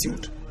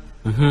similitude,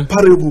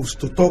 parables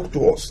to talk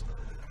to us.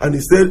 And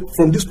he said,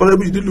 from this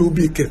parable, it will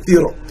be a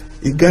kathira.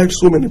 It guides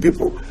so many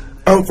people.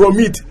 And from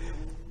it,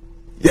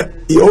 yeah,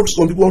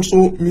 some people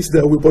also miss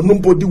their way, but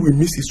nobody will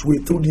miss his way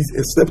through this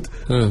except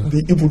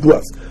the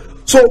evildoers.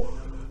 So,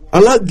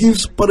 Allah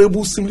gives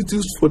parable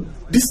similitudes for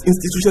these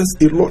institutions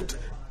a lot.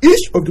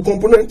 Each of the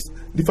components,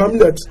 the family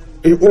that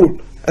a whole.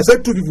 I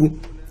said two people,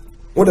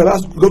 what Allah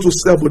got to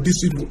say about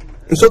these people.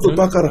 In Surah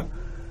Al-Baqarah,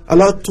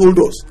 Allah told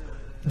us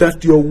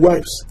that your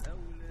wives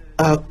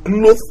are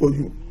clothed for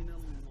you,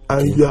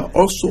 and you are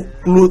also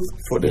clothed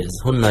for them.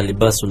 So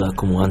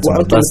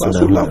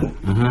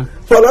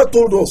Allah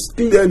told us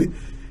clearly,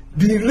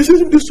 the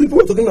relationship these people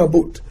are talking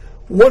about,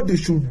 what they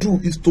should do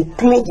is to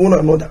clothe one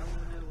another.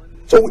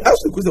 So we ask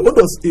the question, what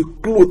does a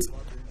cloth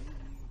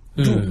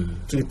do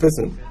to a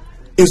person?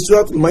 In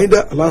Surah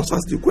Al-Ma'idah, Allah answers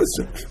the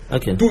question.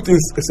 Okay. Two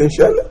things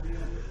essential.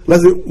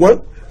 Let's say,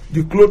 one,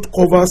 the cloth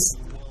covers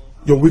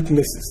your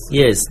weaknesses.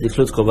 Yes, the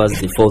cloth covers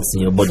the faults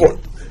in your body.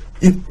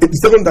 The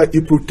second, that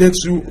it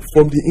protects you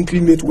from the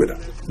inclement weather.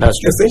 That's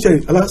true.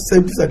 Essentially, Allah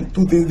said these are the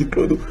two things the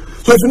clothes do.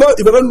 So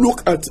if I don't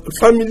look at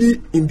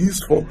family in this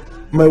form,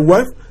 my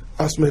wife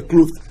as my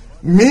clothes,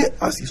 me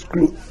as his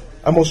clothes,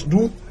 I must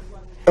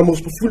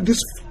fulfill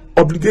these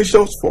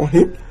obligations for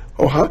him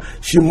or her.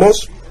 She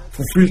must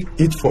fulfill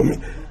it for me.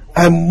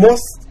 I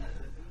must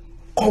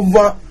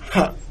cover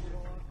her.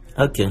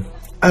 Okay.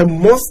 I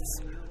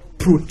must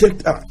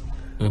protect her.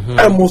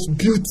 I must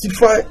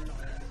beautify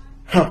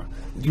her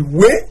the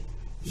way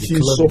she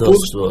is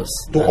supposed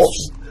to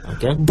us.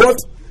 Okay. But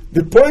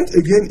the point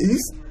again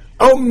is,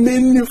 how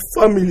many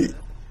family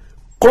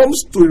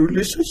comes to a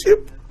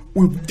relationship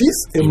with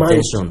this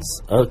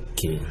intentions?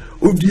 Okay.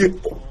 With the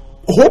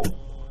hope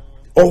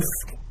of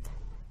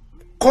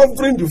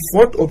covering the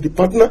fault of the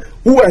partner,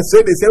 who I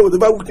said they say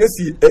whatever weakness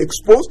he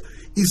exposed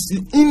is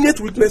the innate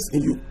weakness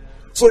in you.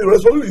 So your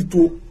responsibility is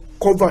to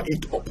cover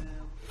it up.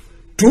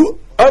 Two,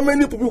 how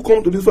many people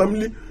come to this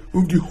family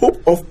with the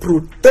hope of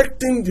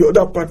protecting the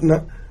other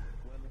partner,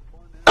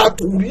 at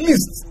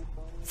least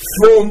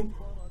from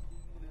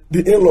the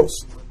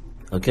in-laws,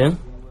 okay,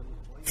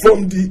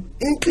 from the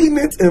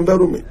inclement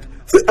environment.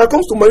 See, I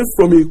come to marry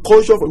from a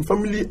culture, from a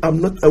family I'm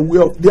not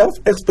aware of. They have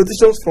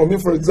expectations from me,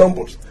 for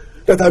example,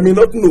 that I may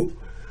not know.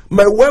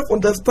 My wife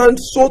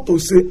understands, so to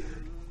say,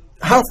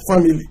 her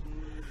family.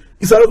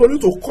 It's our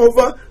responsibility to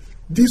cover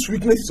these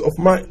weaknesses of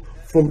mine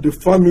from the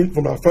family,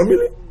 from our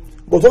family.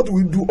 But what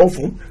we do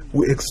often,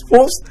 we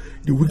expose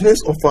the weakness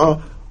of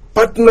our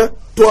partner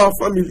to our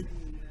family,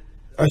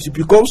 and she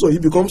becomes or he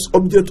becomes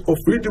object of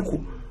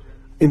ridicule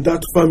in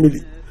that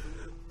family.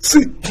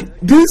 See,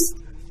 this,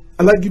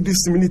 I like give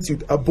this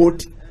similitude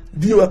about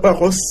the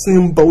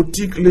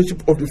symbiotic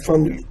relationship of the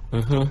family,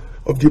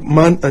 of the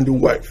man and the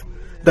wife,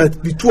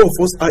 that the two of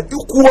us are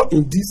equal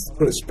in this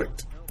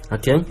respect.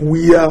 Okay.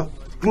 We are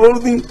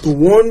clothing to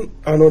one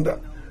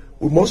another.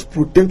 We must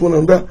protect one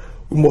another.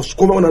 We must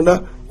cover one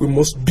another. We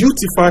must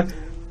beautify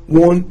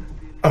one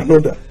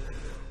another.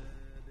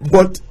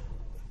 But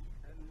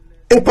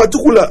in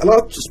particular,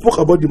 Allah spoke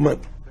about the man.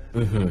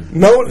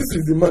 Now this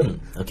is the man.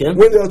 Okay.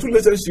 When there are two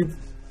relationships,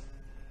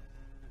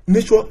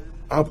 nature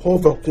abhors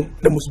vacuum.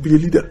 There must be a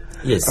leader.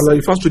 Yes. Allah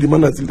refers to the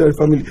man as the leader of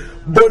the family.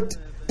 But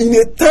in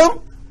a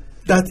term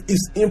that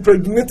is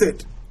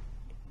impregnated,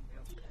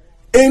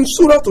 in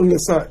Surah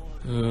An-Nisa,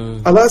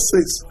 Allah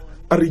says,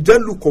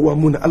 "Ar-rijalu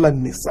qawwamuna 'ala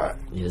an-nisa."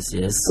 Yes,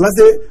 yes. Allah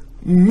says,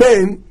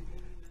 men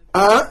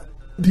are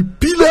the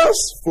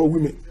pillars for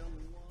women.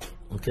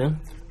 Okay.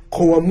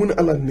 Qawwamuna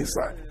 'ala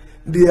an-nisa.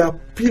 They are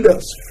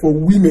pillars for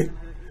women.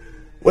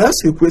 When I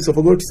ask a question, I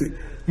forgot to say,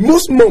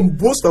 most men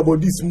boast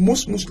about this,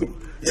 most Muslims.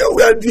 Yeah,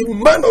 we are the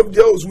man of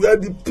the house, we are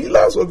the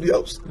pillars of the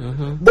house.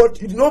 But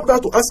you don't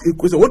have to ask a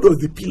question, what does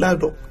the pillar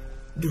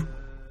do?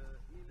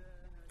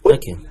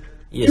 Okay.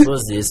 Yes,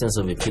 what's the essence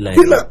of a pillar?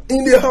 Pillar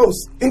in the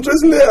house.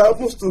 Interestingly, I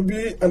happens to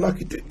be an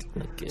architect.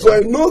 Okay. So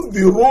I know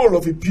the role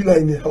of a pillar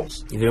in a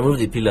house. If you remove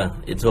the pillar,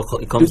 it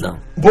comes down.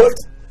 But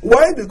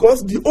why?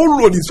 Because the whole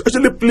load is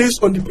actually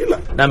placed on the pillar.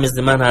 That means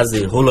the man has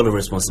a whole lot of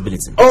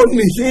responsibility.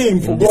 Only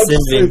him, for In the God's same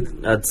sake. way,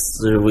 that's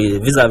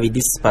vis-a-vis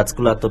this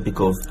particular topic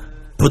of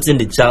putting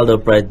the child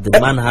upright, the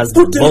man has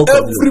the Putting bulk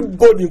of the.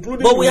 everybody,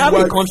 including But we his have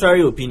wife. a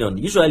contrary opinion.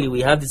 Usually, we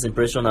have this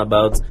impression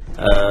about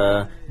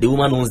the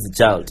woman owns the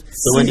child.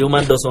 So when the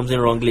woman does something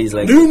wrongly, it's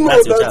like, Do you know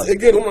that's your that child.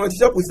 again? Woman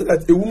teacher will say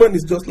that a woman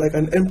is just like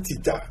an empty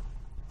jar.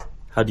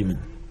 How do you mean?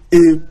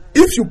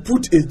 If you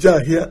put a jar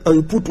here and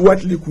you put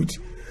white liquid,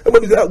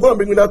 everybody say, go and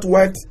bring me that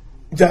white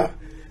jar.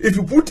 If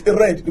you put a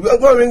red, go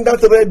and bring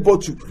that red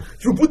bottle.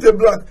 If you put a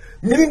black,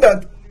 meaning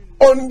that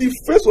on the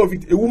face of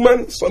it, a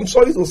woman, so I'm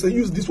sorry to say,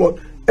 use this one,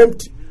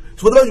 empty.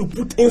 So whatever you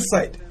put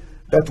inside,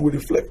 that will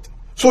reflect.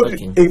 So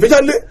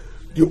eventually,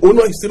 the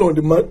owner is still on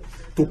the man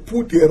to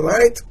put the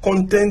right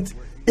content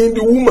in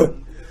the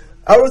woman.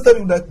 I always tell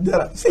you that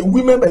there are, say,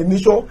 women by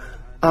nature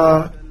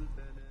are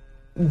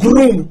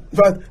groom. In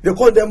fact, they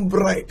call them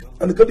bride,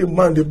 and they call the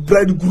man the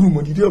bridegroom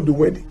on the day of the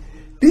wedding.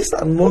 These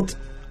are not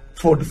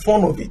for the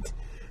fun of it.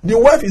 The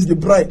wife is the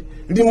bride,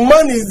 the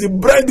man is the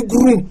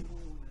bridegroom.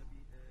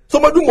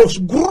 Somebody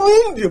must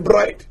groom the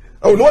bride.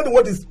 And we know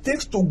what it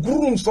takes to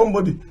groom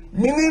somebody,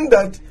 meaning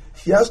that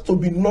he has to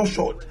be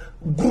nurtured,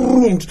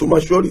 groomed to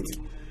maturity.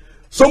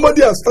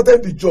 Somebody has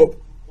started the job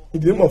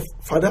in the name of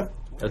father.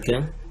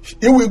 Okay.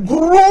 He will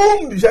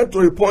groom the child to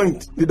a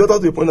point, the daughter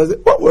to a point, and say,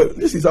 oh, well,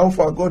 this is how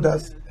far God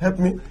has helped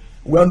me.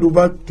 We hand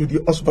over to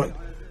the husband.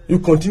 You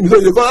continue. So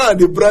you go,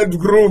 the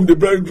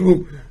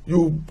bridegroom.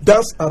 You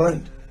dance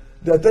around.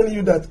 They are telling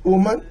you that, oh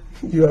man,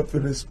 you have a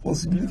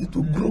responsibility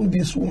to groom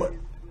this woman.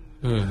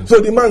 So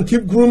the man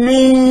keep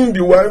grooming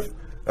the wife,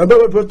 and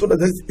Bible told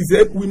that he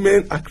said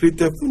women are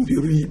created from the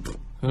rib,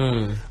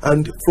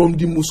 and from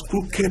the most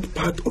crooked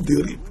part of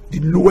the rib,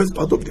 the lowest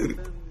part of the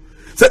rib.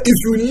 So if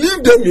you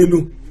leave them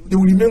alone, they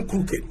will remain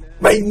crooked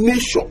by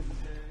nature.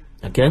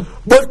 Okay.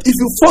 But if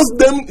you force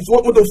them, if you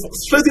want to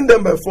straighten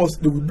them by force,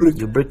 they will break.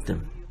 You break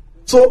them.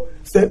 So,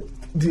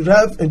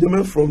 derive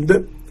enjoyment from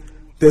them,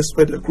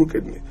 despite the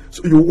crookedness.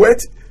 So you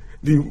wet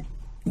the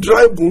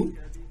dry bone,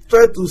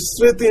 try to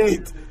straighten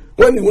it.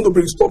 When you want to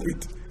break, stop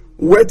it.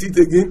 Wet it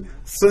again,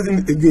 straighten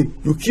it again.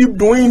 You keep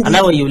doing. And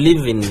now when you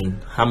live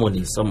in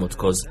harmony somewhat,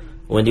 because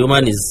when the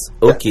woman is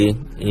okay,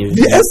 you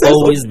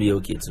always be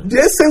okay too. The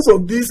essence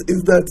of this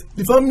is that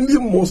the family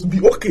must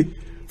be okay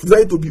for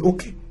that to be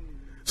okay.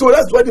 So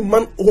that's why the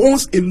man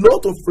owns a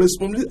lot of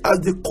responsibility as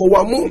the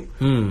kawamun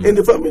in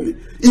the family.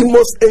 He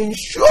must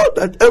ensure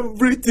that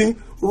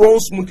everything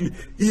runs smoothly.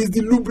 He is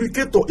the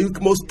lubricator. He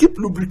must keep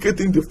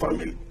lubricating the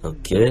family.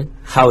 Okay.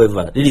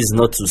 However, it is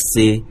not to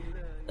say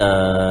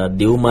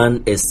the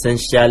woman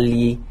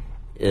essentially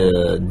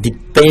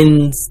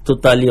depends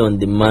totally on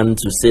the man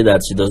to say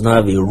that she does not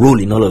have a role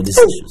in all of these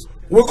issues.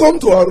 We'll come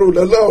to our role.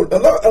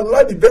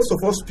 Allah, the best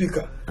of all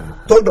speaker,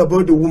 talked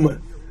about the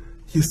woman.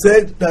 He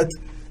said that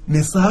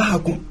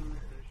Nisahakum,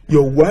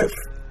 your wife,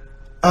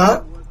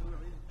 they're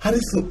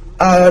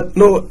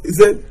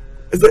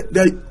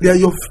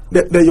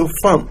your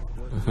farm.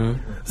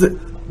 He said,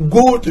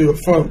 go to your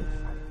farm,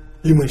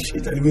 you may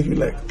shit and you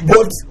like,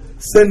 but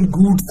send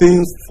good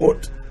things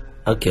forth.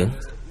 Okay.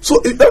 So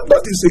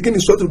that is again in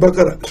Surah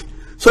Al-Baqarah.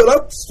 So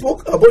that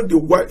spoke about the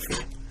wife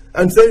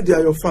and said they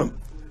are your farm.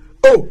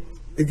 Oh,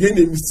 again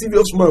a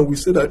mischievous man will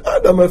say that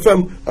they're my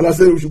farm, and I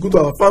said we should go to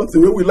our farm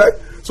the way we like.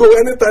 So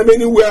anytime,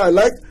 anywhere I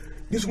like,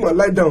 this woman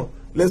lie down,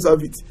 let's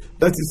have it.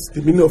 That is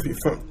the meaning of a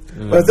farm.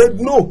 But I said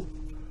no,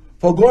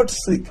 for God's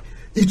sake.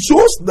 It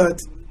shows that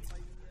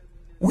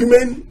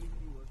women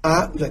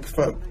are like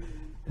farm.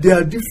 There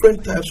are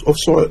different types of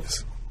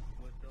soils.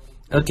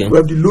 Okay. We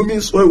have the loamy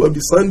soil, we have the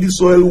sandy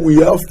soil,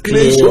 we have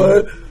clay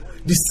soil.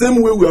 The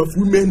same way we have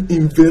women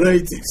in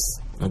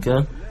varieties.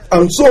 Okay.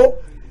 And so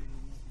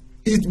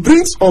it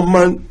brings on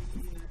man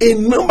a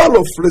number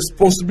of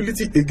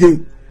responsibility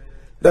again.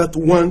 That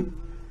one,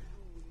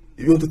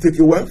 you want to take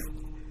a wife,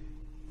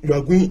 you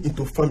are going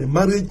into farming.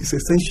 Marriage is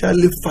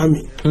essentially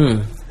farming.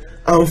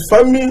 And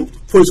farming,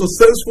 for a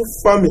successful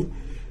farming,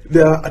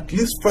 there are at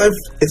least 5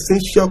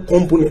 essential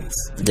components.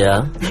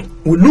 Yeah.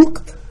 We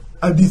look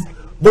at this.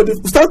 But if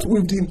we start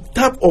with the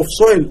type of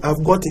soil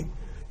I've gotten.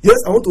 Yes,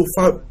 I want to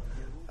farm.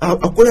 I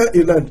acquire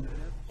a land.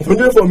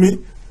 Unfortunately for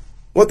me,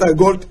 what I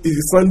got is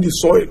a sandy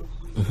soil.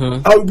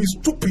 I will be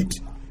stupid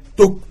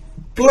to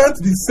plant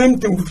the same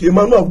thing with a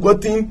man who have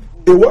gotten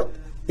a what?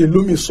 A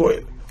loamy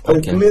soil or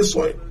a clay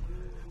soil.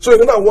 So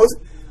in other words,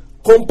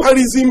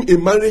 comparison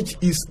in marriage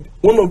is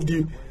one of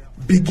the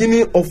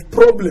beginning of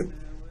problem.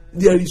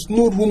 There is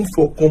no room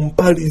for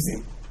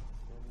comparison.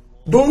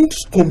 Don't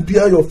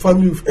compare your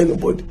family with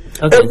anybody.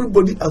 Okay.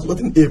 Everybody has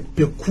gotten a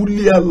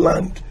peculiar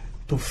land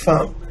to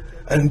farm.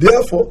 And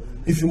therefore,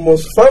 if you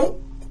must farm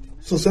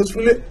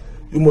successfully,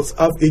 you must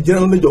have a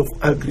general knowledge of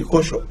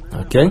agriculture.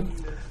 Okay.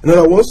 In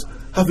other words,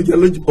 have a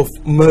general knowledge of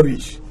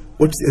marriage,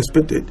 what is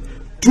expected.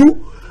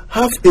 2,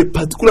 have a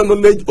particular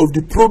knowledge of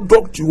the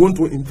product you want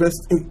to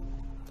invest in.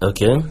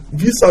 Okay.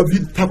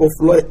 Vis-a-vis the type of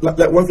like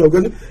what you are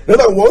getting. In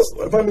other words,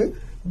 family,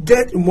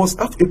 you must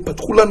have a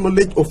particular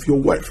knowledge of your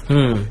wife.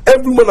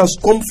 Everyone has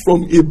come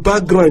from a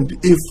background,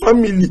 a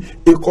family,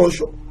 a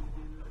culture.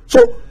 So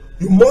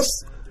you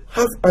must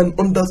have an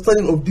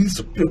understanding of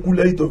this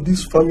peculiarity of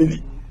this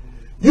family.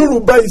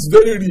 Yoruba is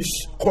very rich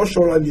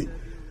culturally.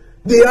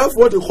 They have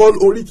what they call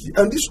oriki,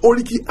 and this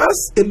oriki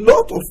has a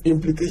lot of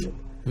implications.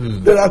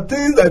 There are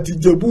things that the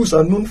Jebus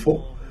are known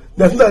for.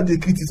 There are things that the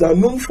Kritis are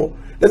known for.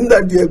 There are things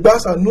that the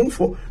Egbas are known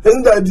for.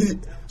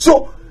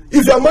 So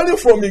if you are married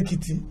from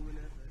Ekiti,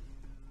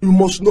 you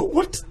must know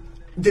what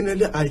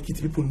generally are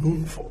Ekiti people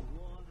known for.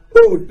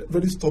 Oh,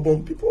 very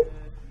stubborn people.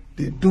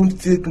 They don't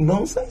take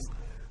nonsense.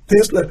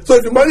 Things like, so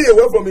if you marry a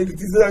wife from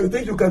Ekiti and you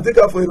think you can take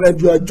her for a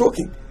ride, you are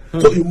joking.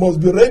 So you must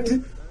be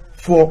ready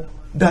for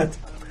that.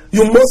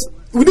 You must,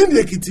 within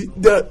the Ekiti,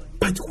 there are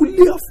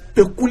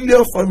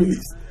peculiar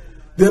families.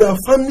 There are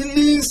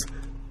families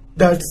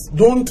that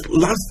don't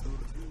last,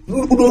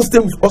 who don't stay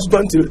with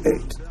husband till the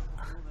end.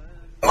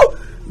 Oh,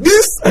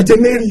 these are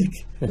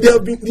generic. They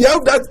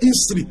have that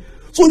history.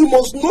 So you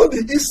must know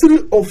the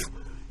history of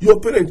your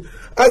parents.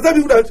 I tell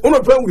you that one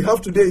of the problems we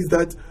have today is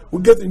that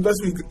we get to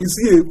university, we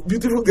see a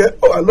beautiful girl,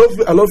 oh, I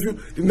love you.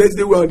 The next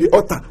day we're on the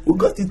altar. We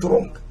got it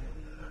wrong.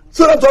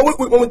 So that's why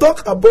when we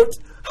talk about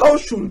how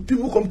should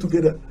people come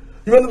together,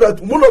 you know that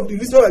one of the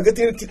reasons we are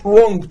getting it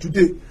wrong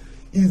today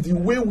is the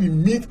way we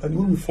meet and the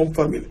way we form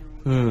family.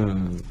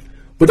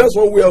 But that's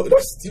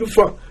that's still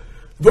far.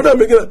 But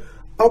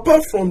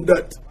apart from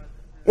that,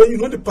 when you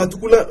know have a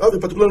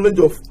particular knowledge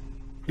of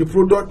the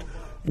product,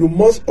 you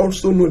must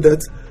also know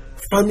that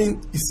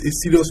farming is a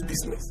serious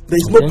business. There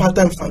is no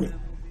part-time farming.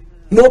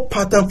 No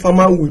part-time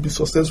farmer will be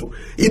successful.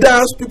 Either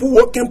has people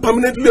working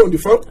permanently on the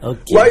farm,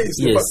 why is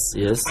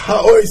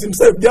or is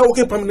himself, they are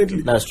working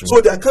permanently. That's true. So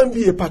there can't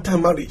be a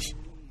part-time marriage.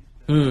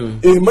 A man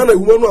and a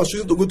woman who are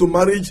choosing to go to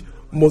marriage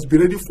must be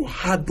ready for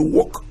hard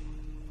work.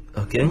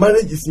 Okay.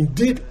 Marriage is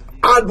indeed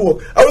hard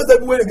work. I always tell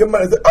people when they get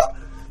married, I say,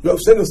 you have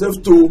sent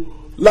yourself to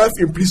life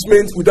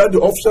imprisonment without the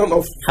option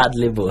of hard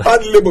labor,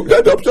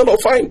 without the option of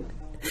fine.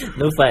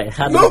 No fine,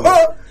 hard No,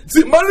 labor.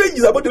 see, marriage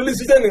is about the only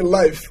situation in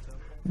life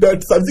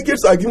that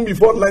certificates are given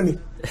before learning.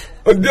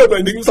 On the day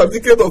when they give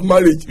certificate of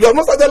marriage, you have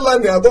not started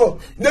learning at all.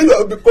 Then you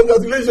have the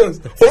congratulations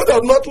for what you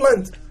have not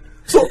learned.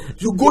 So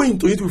you go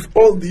into it with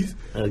all this.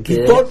 Okay.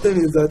 The third thing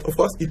is that, of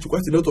course, it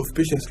requires a lot of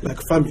patience, like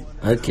farming.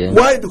 Okay.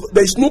 Why?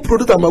 There is no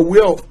product I'm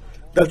aware of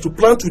that you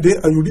plant today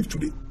and you reap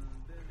today.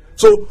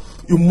 So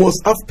you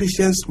must have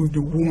patience with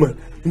the woman.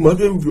 You must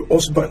be with your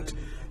husband.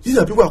 These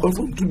are people who are coming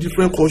from two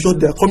different cultures.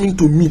 They are coming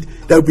to meet.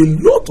 There will be a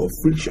lot of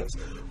frictions,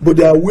 but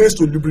there are ways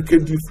to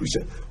lubricate this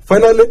friction.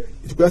 Finally,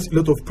 it requires a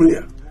lot of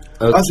prayer.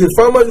 Okay. As a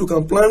farmer, you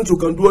can plant, you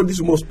can do all this.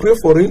 You must pray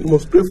for rain. You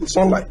must pray for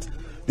sunlight.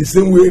 The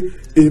same way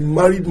a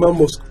married man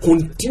must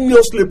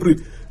continuously pray.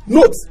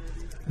 Note,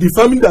 the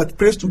family that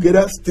prays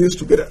together stays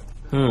together.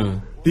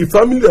 The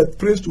family that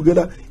prays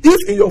together,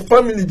 if in your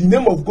family the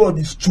name of God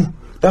is two,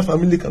 that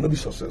family cannot be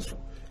successful.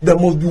 There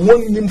must be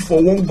one name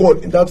for one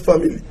God in that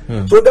family.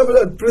 So that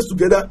family that prays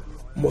together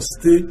must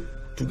stay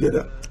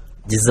together.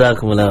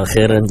 Jazakumullah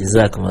khairan,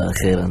 Jazakumullah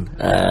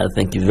khairan.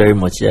 Thank you very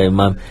much,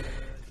 Imam.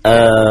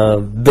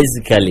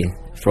 Basically,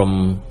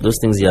 from those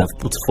things you have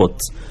put forth,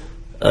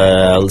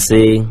 I'll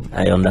say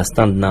I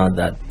understand now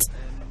that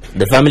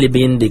the family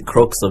being the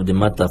crux of the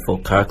matter for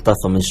character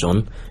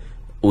formation,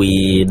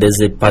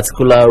 there's a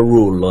particular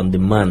role on the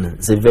man.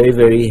 It's a very,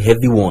 very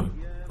heavy one,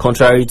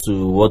 contrary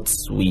to what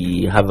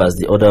we have as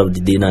the order of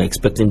the day now,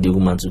 expecting the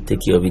woman to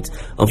take care of it.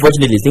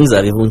 Unfortunately, things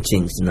have even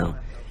changed now.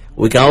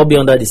 We can all be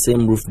under the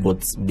same roof,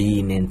 but be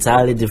in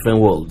entirely different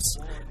worlds.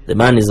 The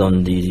man is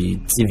on the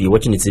TV,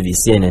 watching the TV,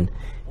 CNN.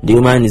 The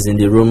woman is in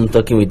the room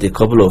talking with a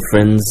couple of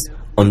friends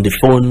on the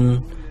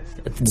phone,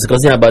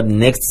 discussing about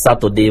next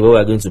Saturday what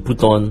we're going to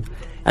put on.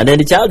 And then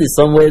the child is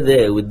somewhere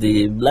there with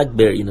the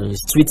BlackBerry,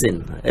 he's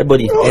tweeting.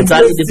 Everybody,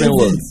 entirely different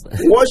worlds.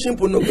 Watching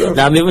pornography.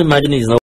 Now I'm even imagining he's not